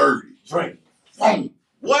 130. Drink. Boom.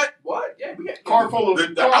 What? What? Yeah, we got Car full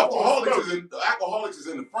of The alcoholics is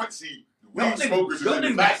in the front seat. The weed smokers is in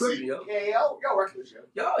the back seat. Yeah, y'all reckless,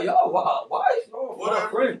 yo. Yo, why?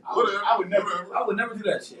 Whatever. I would never. I would never do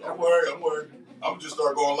that shit. I'm worried. I'm gonna just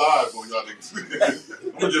start going live on y'all niggas.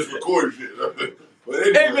 I'm gonna just record shit. But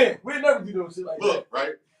anyway, Hey man, we'd never do no shit like look, that.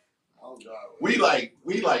 right? Oh God.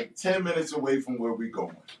 We like 10 minutes away from where we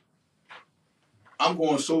going. I'm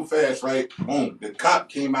going so fast, right? Boom. The cop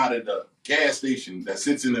came out of the gas station that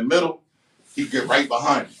sits in the middle. He get right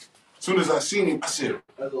behind me. As soon as I seen him,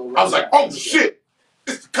 I was like, oh shit,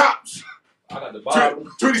 it's the cops. I got the bottle.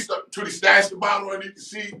 Tweety stashed the bottle underneath the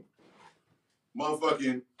seat.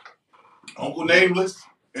 Motherfucking Uncle Nameless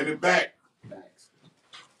in the back.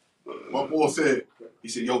 My boy said, he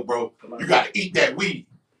said, yo, bro, you gotta eat that weed.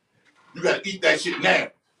 You gotta eat that shit now.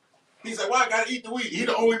 He said, why I gotta eat the weed? He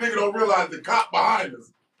the only nigga don't realize the cop behind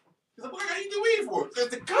us. He's like, what I gotta eat the weed for? It's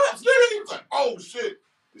the cops, literally. He's like, oh shit.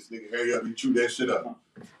 This nigga hurry up, he chew that shit up.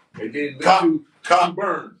 And then Cop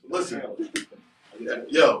burns. Listen,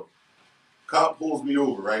 yo, cop pulls me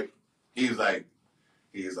over, right? He's like,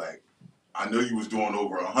 I knew you was doing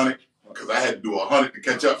over 100 because I had to do 100 to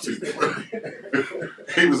catch up to you.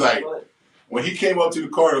 He was like, when he came up to the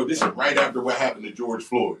car, though, this is right after what happened to George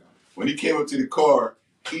Floyd. When he came up to the car,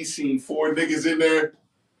 he seen 4 niggas in there.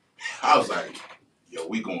 I was like, yo,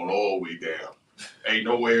 we going all the way down. Ain't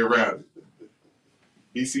no way around it.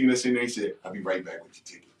 He seen us in there, he said, I'll be right back with your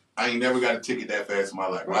ticket. I ain't never got a ticket that fast in my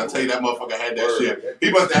life. When I tell you that motherfucker had that shit,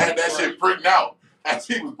 he must have had that shit printed out as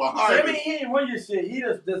he was behind I mean, he didn't run your shit. He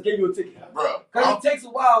just gave you a ticket. Bro. Because it takes a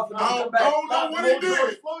while for them to come back. I don't know what he did.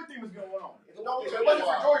 George Floyd thing was going on. It wasn't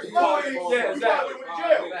for George Floyd. Yeah, exactly.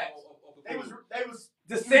 They was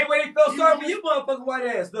The same way they felt sorry for you motherfucking white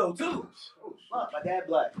ass, though, too. my dad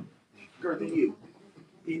black. Girth than you.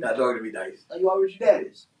 He not darker than me, nice. You already your dad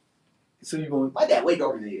is. So you going? My dad way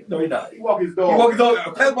darker than you. No, he not. He walk his dog. He walk his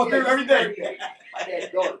dog. That's my favorite every day. My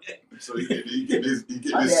dad's dark. So he get his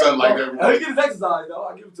sunlight every He day. get his exercise, though.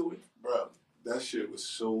 I give it to him. Bro, that shit was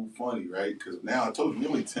so funny, right? Because now I told you, we're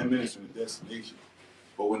only 10 minutes from the destination.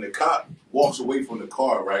 But when the cop walks away from the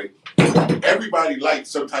car, right, everybody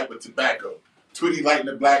lights some type of tobacco. Twitty lighting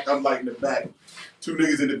the black, I'm lighting the back. 2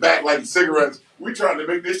 niggas in the back lighting cigarettes. We trying to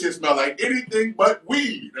make this shit smell like anything but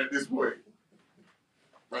weed at this point.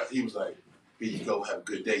 Right? He was like, here you go, have a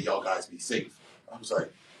good day, y'all guys be safe. I was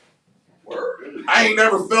like, word. I ain't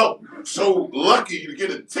never felt so lucky to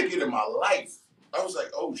get a ticket in my life. I was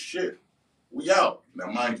like, oh shit, we out. Now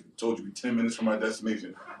mind you, I told you we 10 minutes from our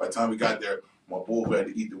destination. By the time we got there, my boy who had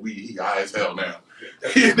to eat the weed, he high as hell now.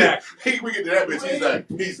 We get to that bitch,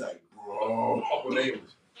 he's like, bro. Uncle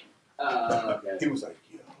Nameless. Okay. He was like,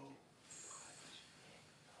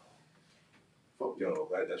 Yo,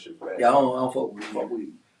 that shit bad. Yeah, I don't fuck with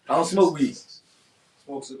weed. I don't smoke weed.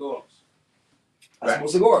 Smoke cigars. I smoke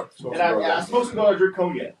cigars. And I smoke cigars, drink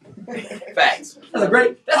cognac. Facts. That's a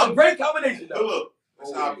great combination, though. look,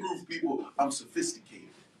 that's how I prove people I'm sophisticated.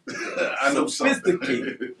 I know something.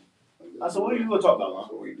 Sophisticated. So what are you going to talk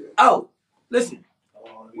about, man? Oh, listen.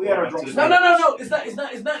 We had our drunk. No. It's not.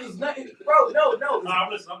 Bro, no.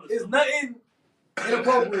 I'm listening. It's nothing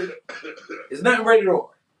inappropriate. It's nothing rated R.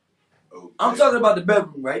 Okay. I'm talking about the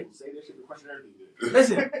bedroom, right? Say that shit, question everything.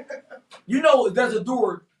 Listen, you know there's a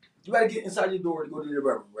door. You gotta get inside your door to go to your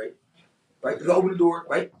bedroom, right? Right? You go open the door,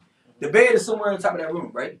 right? The bed is somewhere on top of that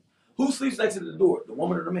room, right? Who sleeps next to the door? The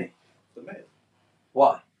woman or the man? The man.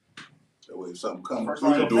 Why? That way if something comes First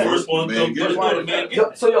through the one, door, first one the man comes get through it. the man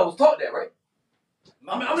get it. So y'all was taught that, right?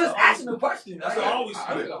 No, I'm just asking the question. That's what I always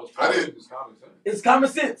I think that was I didn't- It's common sense. It's common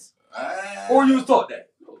sense. Ah. Or you was taught that.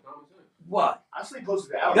 No, it's common sense. Why? I sleep close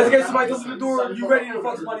to the outlet. Just in case somebody comes to the door, you ready to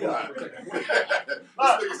fuck somebody up. This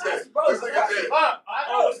nigga said, Bro, this nigga said,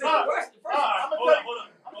 Oh, it's the question. I'm gonna Hold on.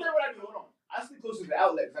 tell you what I do. Hold on. I sleep close to the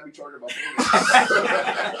outlet because I be charging my phone.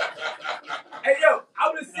 Hey, yo,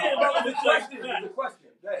 I'm just saying, bro, No, the question. The question.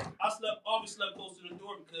 Go ahead. I always slept close to the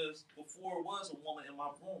door because before it was a woman in my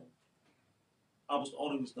room, I was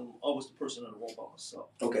the person in the room by myself.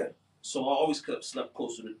 Okay. So I always slept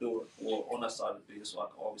close to the door or on that side of the bed, so I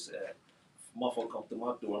could always say, hey, motherfucker come through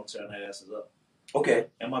my door, I'm tearing their asses up. Okay.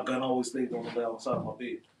 And my gun always stayed on the left side of my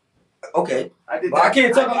bed. Okay. I did. But I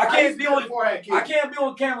can't talk. I used can't to be do it on. before I had kids. I can't be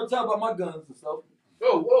on camera talking about my guns and stuff.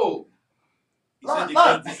 Whoa. He said your Look,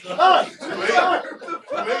 guns and stuff. you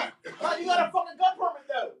got a fucking gun permit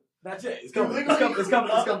though. Not yet. It's coming. It's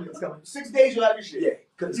coming. 6 days you'll have your shit. Yeah.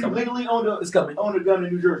 It's You coming. legally own It's coming. a gun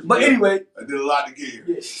in New Jersey. But anyway. I did a lot to get here.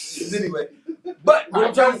 Yeah. Anyway. But what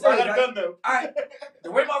I'm trying to say I is, got a right, gun though. all right,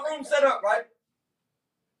 the way my room's set up, right,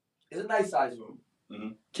 it's a nice size room.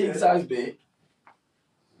 Mhm. King size bed.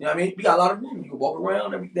 You know what I mean? We got a lot of room. You can walk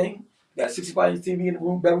around, everything. You got a 65-inch TV in the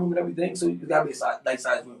room, bedroom, and everything. So you gotta be a nice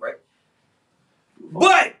size room, right?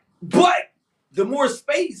 But the more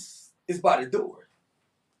space is by the door.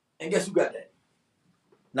 And guess who got that?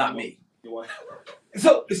 Not me.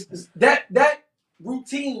 So it's that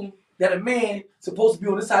routine that a man supposed to be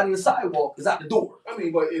on this side of the sidewalk is out the door. I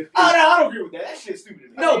mean, but if I don't agree with that. That shit's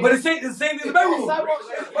stupid. No, but it's the same thing in the bedroom.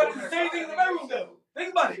 But it's the same thing in the bedroom, though.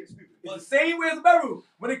 Think about it. It's the same way as the bedroom.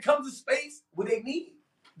 When it comes to space, what they need,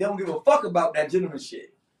 they don't give a fuck about that gentleman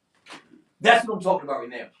shit. That's what I'm talking about right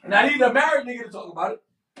now. And I need a married nigga to talk about it.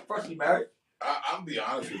 Freshly married. I'm be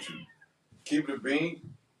honest with you. Keep it a bean.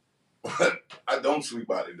 But I don't sleep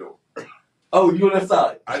by the door. Oh, you on that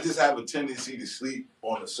side? I just have a tendency to sleep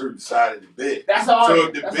on a certain side of the bed. That's all.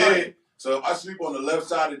 So if I sleep on the left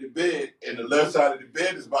side of the bed and the left side of the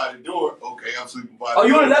bed is by the door, okay, I'm sleeping by the door. Oh,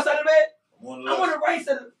 you on the left side of the bed? I'm on the left. I'm on the right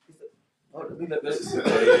side of the bed. Oh, let me let this. Hey.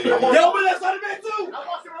 Yo, I'm on the left side of the bed too. I'm a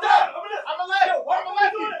left. Yo, why am I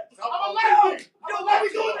doing that? I'm a lefty. Yo, why we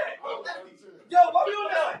doing that? Yo, why we doing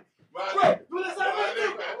that? Bro, do this side of the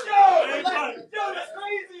bed too. Yo, that's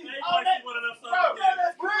crazy.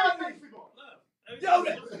 Yo,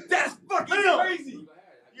 that's fucking crazy.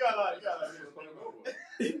 You gotta lie.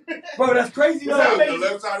 Bro, that's crazy though. The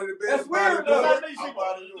left side of the bed That's is by the weird, door. though. I'm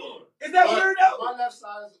by the door. Is that weird though? My left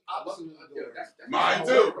side is opposite of the door. Mine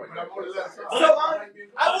too. I'm on the left side. So,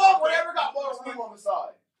 I want whatever got more sleep on the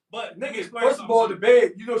side. But nigga, first of all, the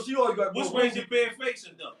bed, you know, she always got. Which way is your bed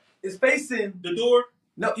facing though? It's facing the door.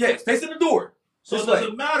 No, yeah, it's facing the door. So it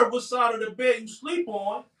doesn't matter what side of the bed you sleep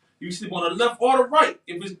on. You sleep on the left or the right.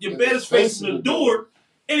 If your bed is facing the door,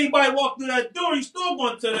 anybody walk through that door, you still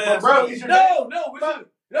going to that. Bro, no. It's in the middle of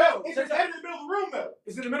the room though.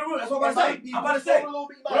 It's in the middle of the room. That's what I'm about to say. I'm about to say.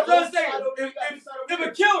 What I'm trying to say,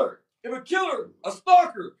 if a killer, a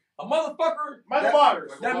stalker, a motherfucker, Michael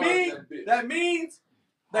Myers. That means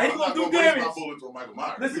that he gonna do damage. My bullets on Michael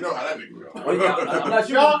Myers. You know how that nigga go. I'm not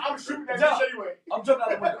shooting. I'm shooting that bitch anyway. I'm jumping out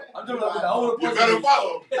the window. I don't want to. You better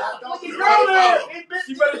follow. You better there.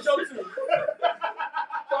 She better jump too.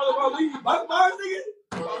 Follow my lead. Michael Myers, nigga.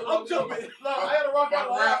 I'm jumping. No, I had to rock out.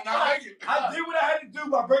 I did what I had to do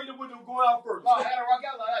by breaking the window and going out first. No, I had to rock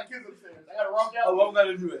out. I got kids upstairs. I got to rock out. Oh, I'm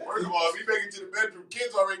gonna do that. First of all, if you make it to the bedroom,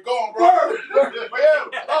 kids already gone, bro. But yeah,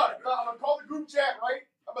 I'm gonna call the group chat, right?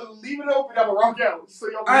 I'm gonna leave it open. I'm gonna rock out. So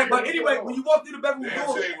y'all. All right, but anyway, when you walk through the bedroom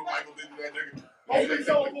door, shame what Michael did to that nigga. Hopefully,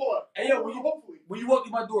 someone pull up. Hey, yo, when you walk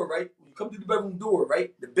through my door, right? When you come through the bedroom door,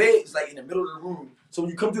 right? The bed is like in the middle of the room. So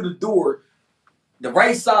when you come through the door, the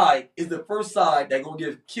right side is the first side that's gonna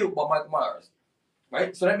get killed by Michael Myers,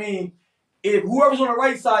 right? So that means if whoever's on the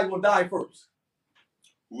right side is gonna die first.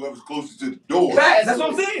 Whoever's closest to the door. Facts. That's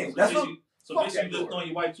what I'm saying. That's what. So basically, you just throwing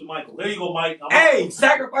your wife to Michael. There you go, Mike. Hey,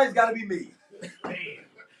 sacrifice gotta be me.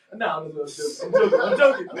 No, I'm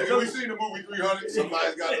joking. Nigga, we seen the movie 300.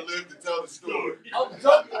 Somebody's got to live to tell the story.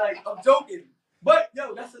 I'm joking. But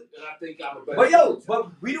yo, that's it. And I think I'm a better.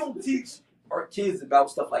 But we don't teach our kids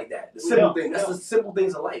about stuff like that. The simple things. That's the simple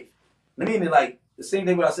things of life. I mean, like the same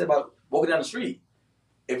thing what I said about walking down the street.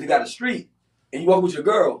 If you got a street and you walk with your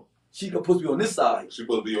girl, she supposed to be on this side. She's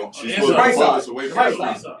supposed to be on. She's the right side. Away The from right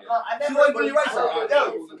the side. I never She always on your right side.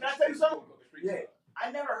 Yo, can I tell you something? Yeah.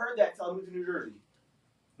 I never heard that until I moved to New Jersey.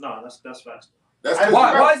 No, that's fast.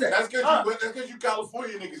 Why is that? That's because you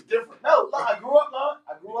California niggas different. No, I grew up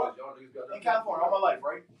in California all my life,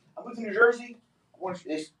 right? I moved to New Jersey.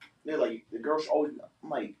 They're like the girls always. I'm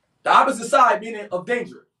like the opposite side meaning of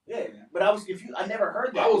danger. Yeah, but I never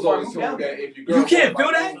heard that. I was always told that if your girl you can't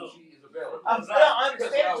feel that. I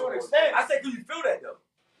understand to an extent. I said, can you feel that though?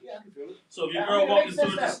 Yeah, I can feel it. So if your girl walking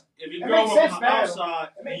through this, if your girl walking on the outside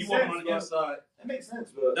and you walking on the inside, that makes sense,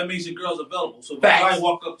 but that means your girl's available. So if I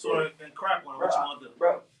walk up to her and crack one, what you want to do?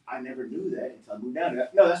 Bro, I never knew that until I moved down here.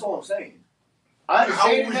 No, that's all I'm saying. I How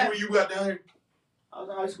old understand was you when you got down here? I was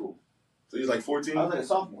in high school. So you was like 14? I was like a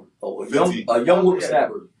sophomore. Oh, a young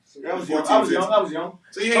whippersnapper. I was young. I was young.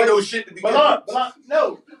 So you ain't know shit to begin with.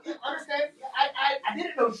 No, understand? I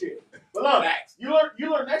didn't know shit. But look,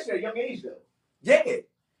 you learn that shit at a young age, though. Yeah.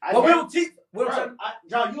 But we don't teach.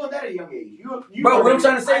 John, you learned that at a young age. Bro, what I'm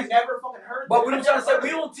trying to say I never fucking heard that. But what I'm trying to say, we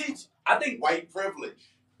don't teach. I think white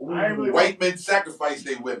privilege. Really white men sacrifice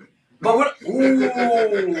their women. But what? Ooh,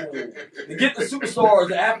 to get the superstars,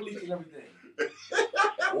 the athletes, and everything.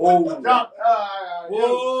 Whoa. John,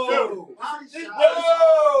 whoa. It's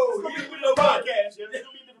gonna be a different podcast. It's gonna be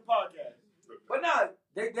a different podcast. But nah,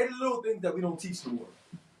 they're the little things that we don't teach anymore.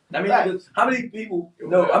 I mean, how many people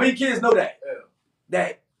know? How many kids know that? Yeah.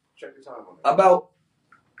 That check your time on that. About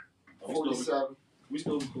 47. We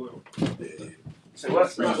still recording. Say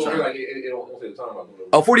what? So like it don't say the time about going.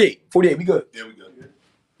 Oh, 48. 48. We good. Yeah, we good.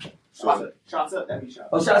 So, shots up. That means shots.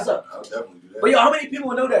 Oh, shots up. I'll definitely do that. But yo, how many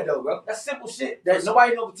people know that though, bro? That's simple shit that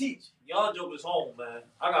nobody know to teach. Y'all jokers home, man.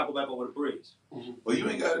 I gotta go back over the bridge. Well, you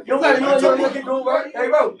ain't got it. You don't gotta keep doing, bro. Hey,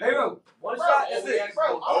 bro. One shot, that's it.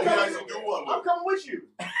 Bro, All you guys can do one. I'm coming with you.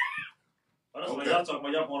 Oh, that's what y'all talking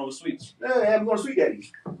about. Y'all going over sweets. Yeah, I'm going to Sweet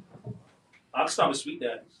Daddy's. I can stop at Sweet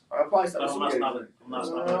Daddy's. I'll probably But stop I'm at not Sweet Daddy's. stopping. I'm not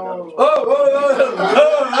stopping.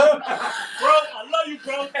 Bro, I love you,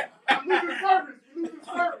 bro. I'm losing service. You losing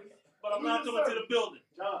service. But I'm not coming to the building.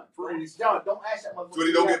 John, don't ask that motherfucker.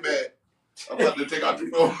 Twitty, don't get mad. I'm about to take out your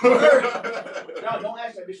phone. John, don't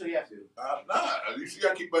ask that bitch so you have to. Nah, you see, I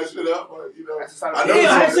keep my shit up. You know, That's a sign of I know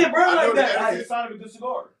Yeah, it's that shit burn I know like the that. energy. It's a sign of a good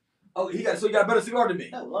cigar. Oh, so you got a better cigar than me.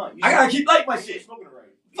 No, lunch. I gotta keep like my shit. Smoking it right.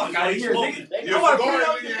 Fuck out of here, nigga. Your I'm about to put cigar it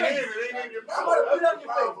out is in your your hand, face. it ain't in your I'm about to mouth. put it out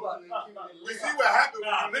your face. We see what happened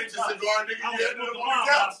when you lit your cigar, nigga. I You was had to smoking on mine, the but I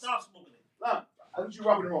couch. stopped smoking it. Nah, I think you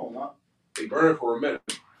rocking and rolling, huh? They burn for a minute.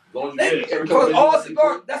 As long as you every Because time all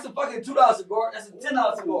cigars, that's a fucking $2 cigar. That's a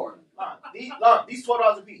 $10 cigar. These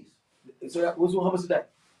 $12 a piece. So how much is that?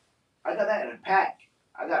 I got that in a pack.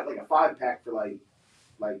 I got like a 5-pack for like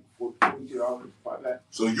 $42 5-pack.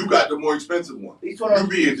 So you got the more expensive one. These You $12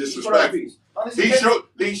 being disrespectful.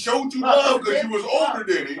 They showed you love because you was older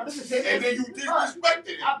than him, and then you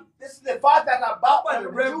disrespected him. This is the 5-pack I bought by by the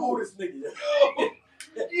the Red Red Bull Bull. this nigga.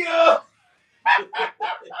 Yeah.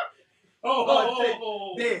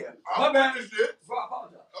 Oh. Damn. I'm bad. with this shit. Bro, I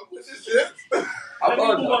apologize. I'm with this shit. I Let me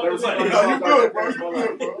move out apologize. the way. No, you good, bro. You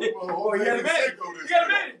good, bro. Oh, you got a minute. You got a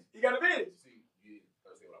minute. You got a minute.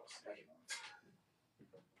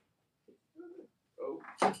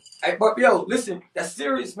 Hey, but yo, listen, that's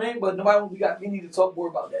serious, man. But nobody, we need to talk more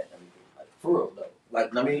about that. I mean, like, for real though.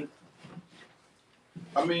 Like, I mean,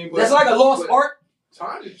 that's like a lost art.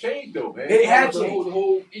 Times have changed though, man. It had changed.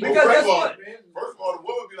 Because first guess of all, what? First of all, the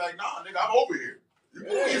woman be like, nah, nigga, I'm over here. You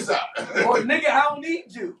go inside. Or nigga, I don't need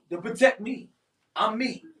you to protect me. I'm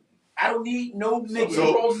me. I don't need no nigga.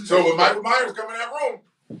 So when Michael Myers come in that room,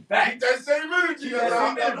 Fact. keep that same energy. Keep that That's same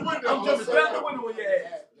out the energy. window. I'm jumping straight out the window with your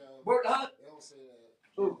ass. Work, huh? They don't say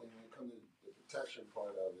that when it comes to the protection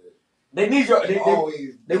part of it. They need your. They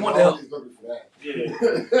want to help. Always looking for that.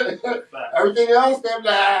 Yeah. Everything else, they're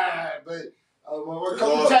like, but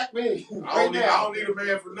come protect me. I don't need a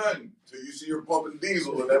man for nothing till you see her pumping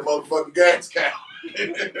diesel in that motherfucking gas cow. I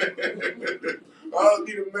don't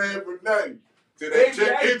need a man for nothing till that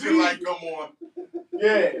check engine light come on.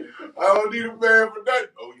 Yeah. I don't need a man for nothing.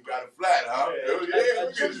 Oh, you got it flat, huh? Yeah. Oh, yeah,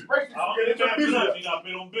 look at you. You got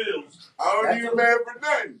bid on bills. I don't need a man for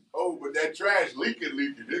nothing. Oh, but that trash leaking.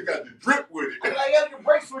 It got the drip with it. I got your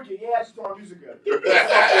brake switching. Yeah, I just turn music up. Get the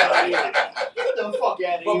fuck out of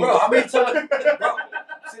here. But bro, how many times? Bro,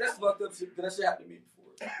 see, that's fucked up shit. That shit happened to me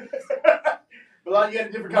before. But you had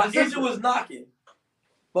a different My kind of engine was knocking,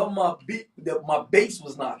 but my bass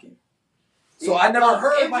was knocking. So I never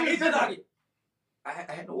heard my engine knocking. I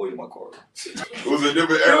had no oil in my car. It was a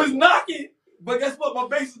different It era. was knocking, but guess what? My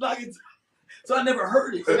bass was knocking. So I never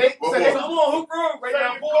heard it. So I'm on Hook Road right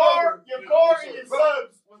now. Your car and your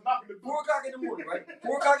subs was knocking the 4 o'clock in the morning, right?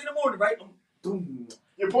 4 o'clock in the morning, right? Boom.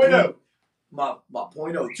 Your point of. My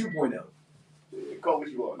 2.0. Call what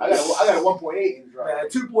you want. I got a 1.8 in the drive. Man,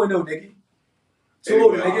 2.0, nigga.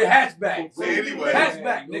 Anyway, nigga, hatchback. So anyway,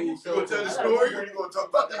 Hatchback, nigga. You gonna tell the story or you gonna talk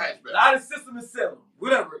about the hatchback? Out of system is 7.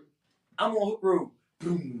 Whatever. I'm on Hook Road.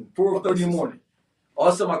 Boom. 4:30 in the morning. All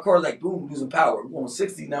of a sudden, my car's like, boom, losing power. I'm going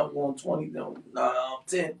 60, now I'm going 20, now I'm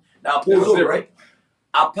 10. Now I pull over, right?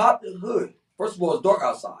 I pop the hood. First of all, it's dark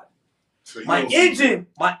outside. So My engine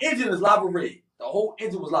is lava red. The whole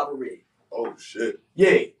engine was lava red. Oh, shit. Yeah.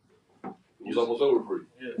 It was almost over for you.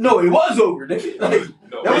 Yeah. No, it was over, nigga. Like,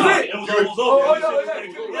 No, that was it. It was almost over. Oh, no,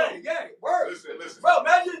 yeah. Word. Listen. Bro,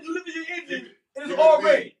 imagine you look at your engine, and it's all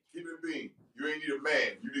red. Keep it being. You ain't need a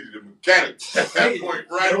man. You needed a mechanic at that point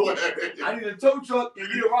right away. I need a tow truck and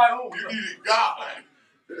need a ride home. You needed God.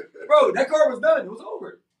 Bro, that car was done. It was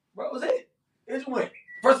over. Bro, it was it. Engine went.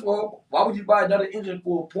 First of all, why would you buy another engine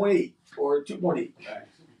for 0.8 or 2.8?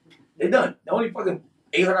 They done. The only fucking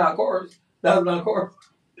 $800 cars, $1,000 cars.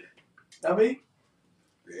 I mean,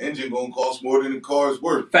 The engine gonna cost more than the car's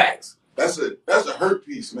worth. facts. That's a hurt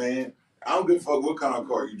piece, man. I don't give a fuck what kind of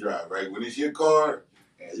car you drive, right? When it's your car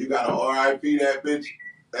and you got to RIP that bitch,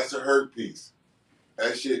 that's a hurt piece.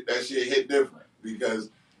 That shit hit different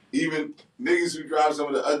because even niggas who drive some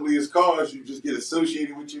of the ugliest cars, you just get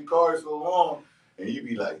associated with your car so long, and you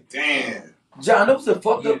be like, damn. John, what's the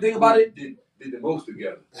fucked up thing about it? Did the most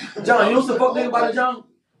together. John, you know what's the fucked thing about it, John?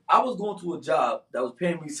 I was going to a job that was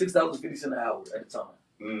paying me $6.50 an hour at the time.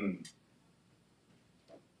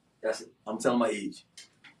 That's it. I'm telling my age.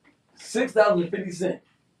 $6.50.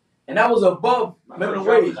 And that was above minimum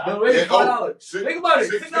wage. Minimum wage is $5. Think about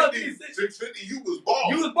it. $6.50. $6.50. You was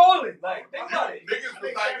balling. You was balling. Like, think about it. Niggas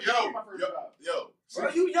was like, yo. Bro,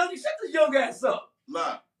 you young. You shut this young ass up.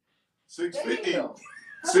 Nah. $6.50.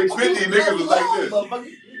 $6.50. Niggas was like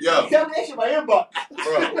this. Yo. Tell me that shit by inbox.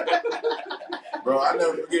 Bro, I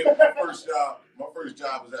never forget my first job. My first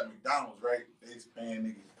job was at McDonald's, right? They was paying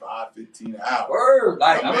niggas $5.15 an hour. Word.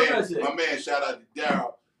 Like, I remember that shit. My man, shout out to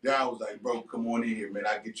Daryl. Daryl was like, bro, come on in here, man.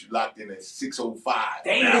 I get you locked in at 6:05.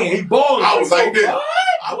 Damn, he balling. I was like this. What?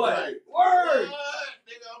 I was like, word.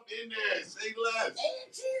 Nigga, I'm in there. Say less.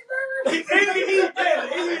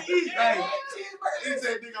 He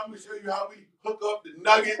said, nigga, I'm gonna show you how we hook up the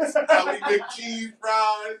nuggets, how we make cheese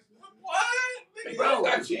fries. What? Nigga, Bro,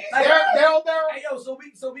 cheese. Daryl. Hey, yo, so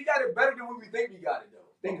we got it better than what we think we got it, though.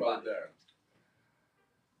 Think about that.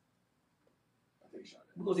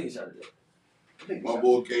 We're gonna take a shot at that. My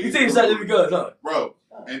boy K. You take a shot at because, huh? Bro,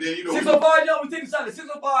 and then you know 605, yo, we take a shot at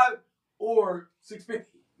 605 or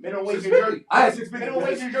 650. Minimum wage in Jersey. I had 650. Minimum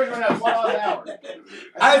wage in Jersey right now is $1 an hour.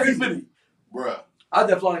 I had 650. Bruh. I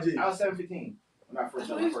was at Flying G. I was $7.15 when I first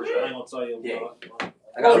got my first I job. ain't gonna tell you. Yeah.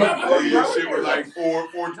 I Oh, got your shit was like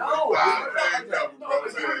 $4.25. No.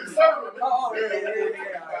 Oh,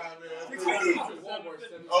 yeah. 650.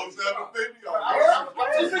 Oh,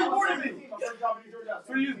 $7.50?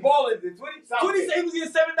 So you was balling. 20 said he was getting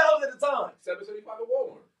 $7 at the time. $7.75 at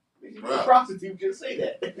Walmart. The prostitute just say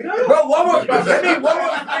that. Bro, Walmart. I mean,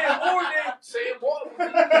 Walmart was paying more than Saying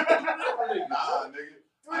Walmart. Nah, nigga.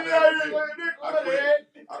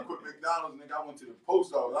 I quit McDonald's, nigga. I went to the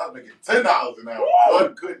post office. I was making $10 an hour.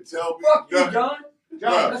 Bud couldn't tell me. Fuck you, John.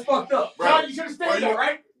 John, That's fucked up. John, you should have stayed there,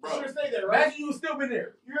 right? You Bro. should have stayed there, right? Imagine you would still been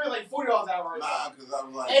there. You were like $40 an hour. Nah, because I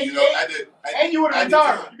was like, And you know, and you would have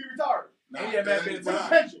retired. You'd be retired. Nah, And yeah, man, because With a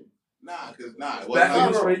pension. it Back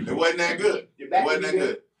wasn't that good. Your It back wasn't would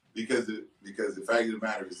that be good. Because the fact of the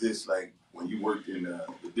matter is this, like, when you worked in the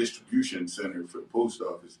distribution center for the post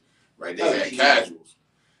office, right, they had casuals.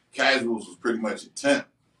 Casuals was pretty much a temp.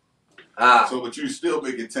 So, but you still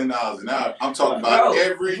making $10 an hour. I'm talking about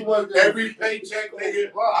every paycheck,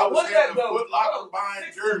 nigga. Bro, I was what's that in though? Foot Locker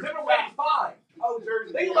buying jerseys. Minimum wage is $5. Oh,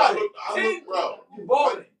 jersey. Think I about it. look, bro. You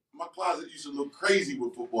balling. My closet used to look crazy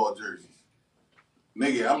with football jerseys.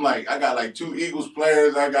 Nigga, I'm like, I got like 2 Eagles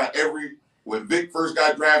players. I got when Vic first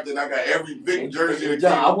got drafted, I got every Vic jersey. Hey,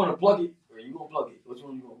 John, I want to plug it. Or you gonna plug it? Which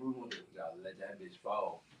one you gonna do? You gotta let that bitch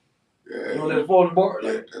fall. Yeah, You gonna let it fall on the board?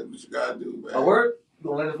 yeah, that's what you gotta do, man. A word? You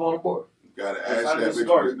gonna let it fall on the board? You gotta It's ask not that a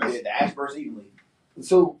cigar. bitch. The ash bursts evenly.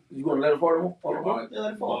 So you gonna let it fall on the board? Yeah,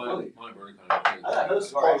 let it fall. Mine burning kind of. I got another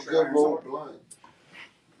cigar.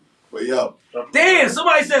 But yo, Damn!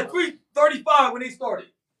 Somebody said 335 when they started.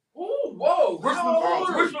 Ooh, whoa.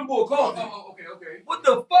 Richmond Bull called me. Oh, okay. What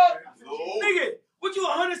the fuck, no. nigga? What you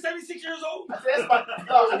 176 years old? I said, that's I'm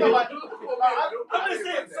just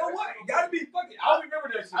saying. So what? It gotta be fucking. I don't remember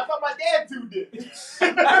that shit. I thought my dad too did.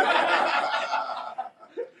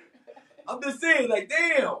 I'm just saying, like,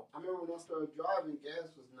 damn. I remember when I started driving, gas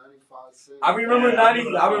was 95 cents. I remember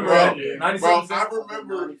 90. I remember 97 Bro, cents.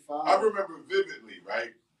 I remember vividly,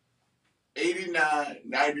 right? 89,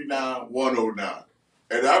 99, 109.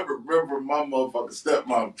 And I remember my motherfucking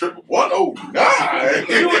stepmom tripping 109.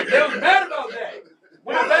 They was mad about that.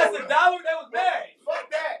 When it passed $1, they was mad. Fuck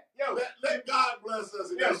that. Yo, Let God bless us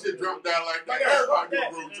and that shit dropped down like that. Yeah, Everybody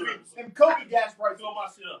fuck do road trips. them COVID gas prices. Fill my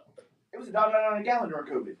shit up. It was $1.99 a gallon during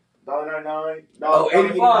COVID. $1.99. Oh,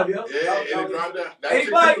 85, yo. Yeah, and it dropped down. That shit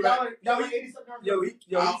 85. came back. No, 80 something.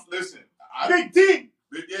 Listen, Big T.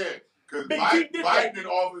 yeah, because Big T did Biden in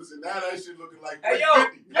office and now that shit looking like Hey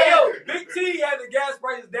 50. yo, Big T had the gas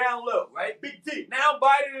prices down low, right? Big T. Now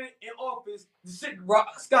Biden in office, the shit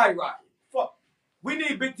skyrocket. Fuck. We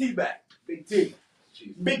need Big T back. Big T.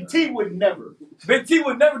 Big T would never. Big T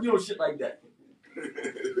would never do shit like that.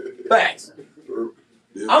 Facts.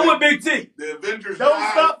 I'm with Big T. The Avengers Don't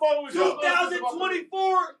died. stop following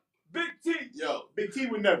 2024, Big T. Yo, Big T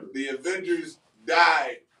would never. the Avengers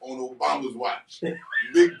died on Obama's watch.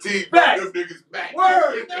 Big T Back. brought them niggas back.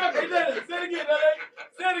 Word. Hey, Dennis, say it again,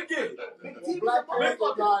 Say it again. Big T Black was a Panther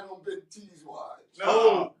motherfucker. died on Big T's watch.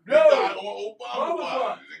 No, No. he died on Obama's Obama's watch.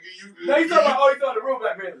 watch. Nigga, No, he's talking about the real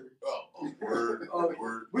Black Panther. Oh, word, Oh,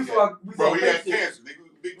 word. We Yeah. saw Bro, he had Big T. cancer. Nigga,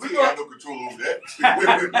 Big We T saw- had no control over that.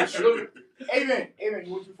 Amen. You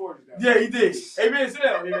went too far just now. Yeah, he did. Hey man, sit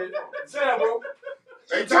down, man. Sit down, bro.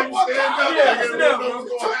 Hey, time you stand up, Yeah, nigga, sit down, what's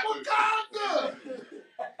bro. gonna happen?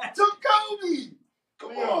 Took Kobe.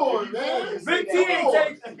 Come on, man. Big T ain't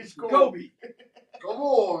take Kobe. Come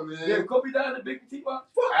on, man. Yeah, Kobe died in the Big T box.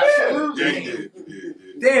 Absolutely. Yeah, he did.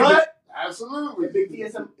 Damn. But Absolutely.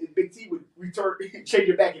 Big T would return, change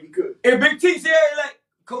it back if he could. If Big T said like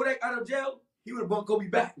Kodak out of jail, he would have brought Kobe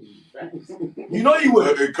back. You know he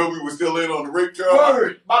would. And Kobe was still in on the rape charge.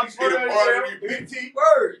 Word. Bobby He the part of Big T.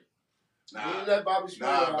 Word. Nah, let Bobby Smurder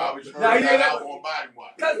out. Bobby Smurder Nah, he got ain't out got- on body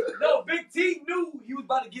watch. Cause no, Big T knew he was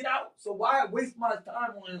about to get out, so why waste my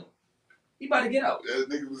time on him? He about to get out. That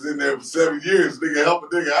nigga was in there for 7 years. Nigga help a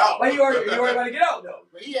nigga out. But he already about to get out though.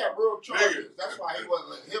 But he had real charges. That's why he wasn't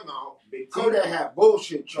letting him out. Big T. Kodak had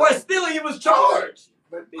bullshit But charges. still, he was charged.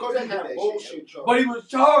 But Big Kodak T had did that bullshit shit. charges. But he was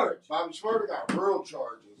charged. Bobby Smurder got real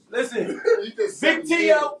charges. Listen, He did Big 7 T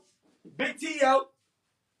years. out. Big T out.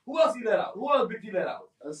 Who else he let out? Who else Big T let out?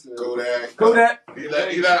 That's it. Kodak. He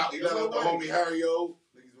let out the homie Harry O.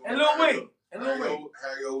 And Lil Wayne. And Lil Wayne.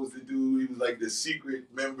 Harry O was the dude. He was like the secret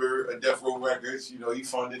member of Death Row Records. You know, he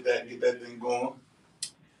funded that and get that thing going.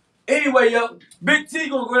 Anyway, yo, Big T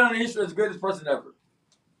gonna go down in history as the greatest person ever.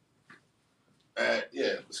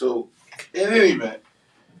 Yeah. So, in any event,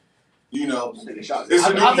 you know, Take a shot. it's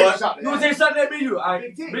a new I'll take a month. shot. You wanna take a shot at me? You? All right,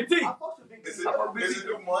 Big T. Big T. I fuck with Big T. It's a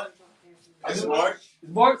new month. It's March.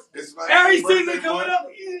 March. It's my Every birthday season coming month. up.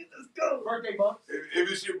 Yeah, let's go. Birthday month.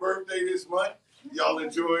 If it's your birthday this month, y'all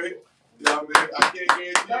enjoy it. You know what I mean? I can't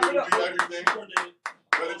guarantee you it'll be everything.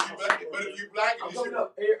 But if you black and I'm it's coming your,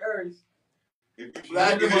 up. Aries. if you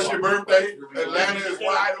black and it's your birthday, Atlanta is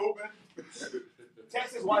wide open.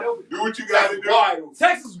 Texas wide open. Do what you gotta do. Wide open.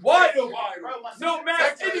 Texas wide open. Bro, my No sister- mask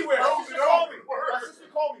Texas anywhere. frozen My sister called me. over. My sister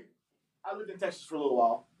called me. I lived in Texas for a little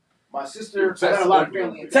while. My sister, I got a lot of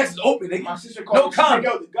family in Texas open. They My sister No called me. She said, comment.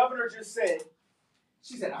 yo, the governor just said,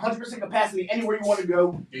 she said 100% capacity anywhere you want to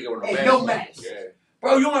go. You got And no mask. Yeah.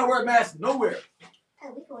 Bro, you don't gotta wear a mask nowhere.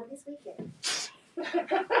 Oh, we going this weekend.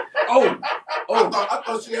 Oh. I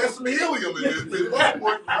thought she had some helium in this bitch.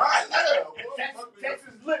 Right,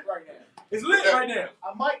 Texas is lit right now. It's lit right now.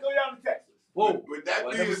 I might go down to Texas. Whoa. With that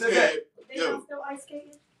Well, I being never said said, They yo, don't still ice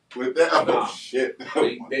skating? with that, oh Nah. shit. They,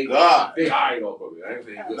 Oh they, my God. they died off of it. I ain't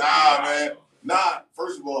saying good. Nah, man. Nah,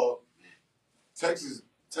 first of all, Texas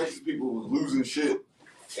people was losing shit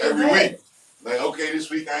every week. Like, okay, this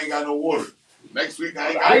week I ain't got no water. Next week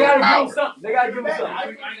I ain't They got no gotta give power. him something. They gotta give him I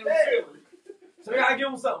something. ain't there. So they gotta give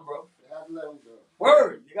him something, bro. They have to let him go.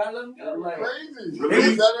 Word. You gotta let him go. Like, Crazy.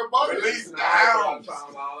 Release- That their money. Release the hounds.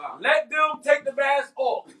 let them take the mask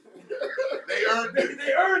off. They earned it.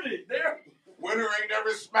 They earned it. They earned it. Winter ain't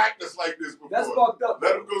never smacked us like this before. That's fucked up.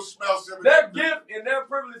 Let them go smell some. Their gift and their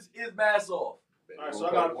privilege is mask off. All right, so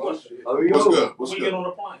I got a question. Oh, What's good? What's When you get good? on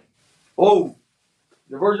the plane? Oh.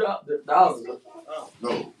 The Virgin the houses.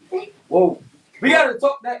 No. Whoa. We gotta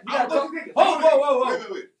talk that. We gotta talk. Whoa.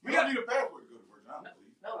 Wait. We don't need a passport to go to Virgin Islands.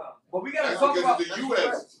 No. But we gotta That's talk because about it's the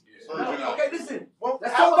U.S. Virgin No, Islands. okay, listen. Well,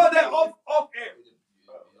 Let's talk about that off air.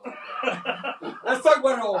 Let's talk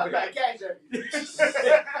about it off I air. got cash at you.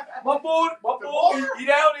 My boy, he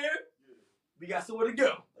down here. We got somewhere to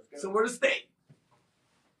go, somewhere to stay.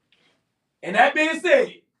 And that being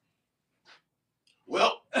said,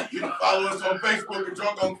 Well, you can follow us on Facebook at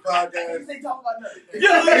Drunk Unks Podcast, They talk about nothing.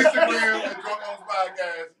 Instagram at Drunk Unks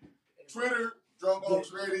Podcast, Twitter, Drunk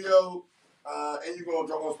Unks Radio, and you go on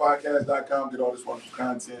drunkunkspodcast.com, get all this wonderful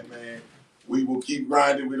content, man. We will keep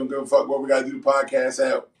grinding. We don't give a fuck where we got to do the podcast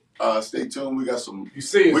at. Stay tuned. We got some. You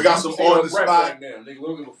see it. We got some You see on it the rap spot. right now. Nigga, we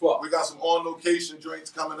don't give a fuck. We got some on location drinks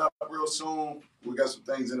coming up real soon. We got some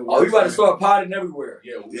things in the works. oh, we about to man. start potting everywhere.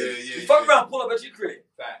 Yeah, Yeah. Fuck around, pull up at your crib.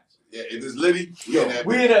 Facts. Yeah, if it's Liddy, we in that.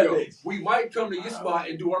 We bitch. in that Yo, bitch. we might come to your spot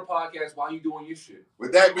and do our podcast while you doing your shit.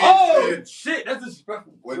 With that being Oh said, shit, that's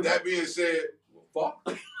disrespectful. with that being said, Well,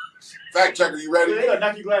 fuck. fact checker, you ready? They gotta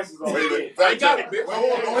knock your glasses off. Wait a minute. I Fact got checker. it, bitch. Wait,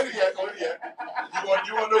 hold on, don't hit it yet. You want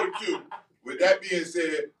to know the cue. With that being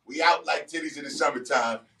said, we out like titties in the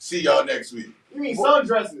summertime. See y'all next week. You mean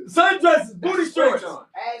sundresses? Sundresses, booty shorts.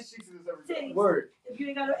 Ass cheeks is everything. Titties. Word. If you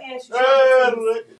ain't got no ass, you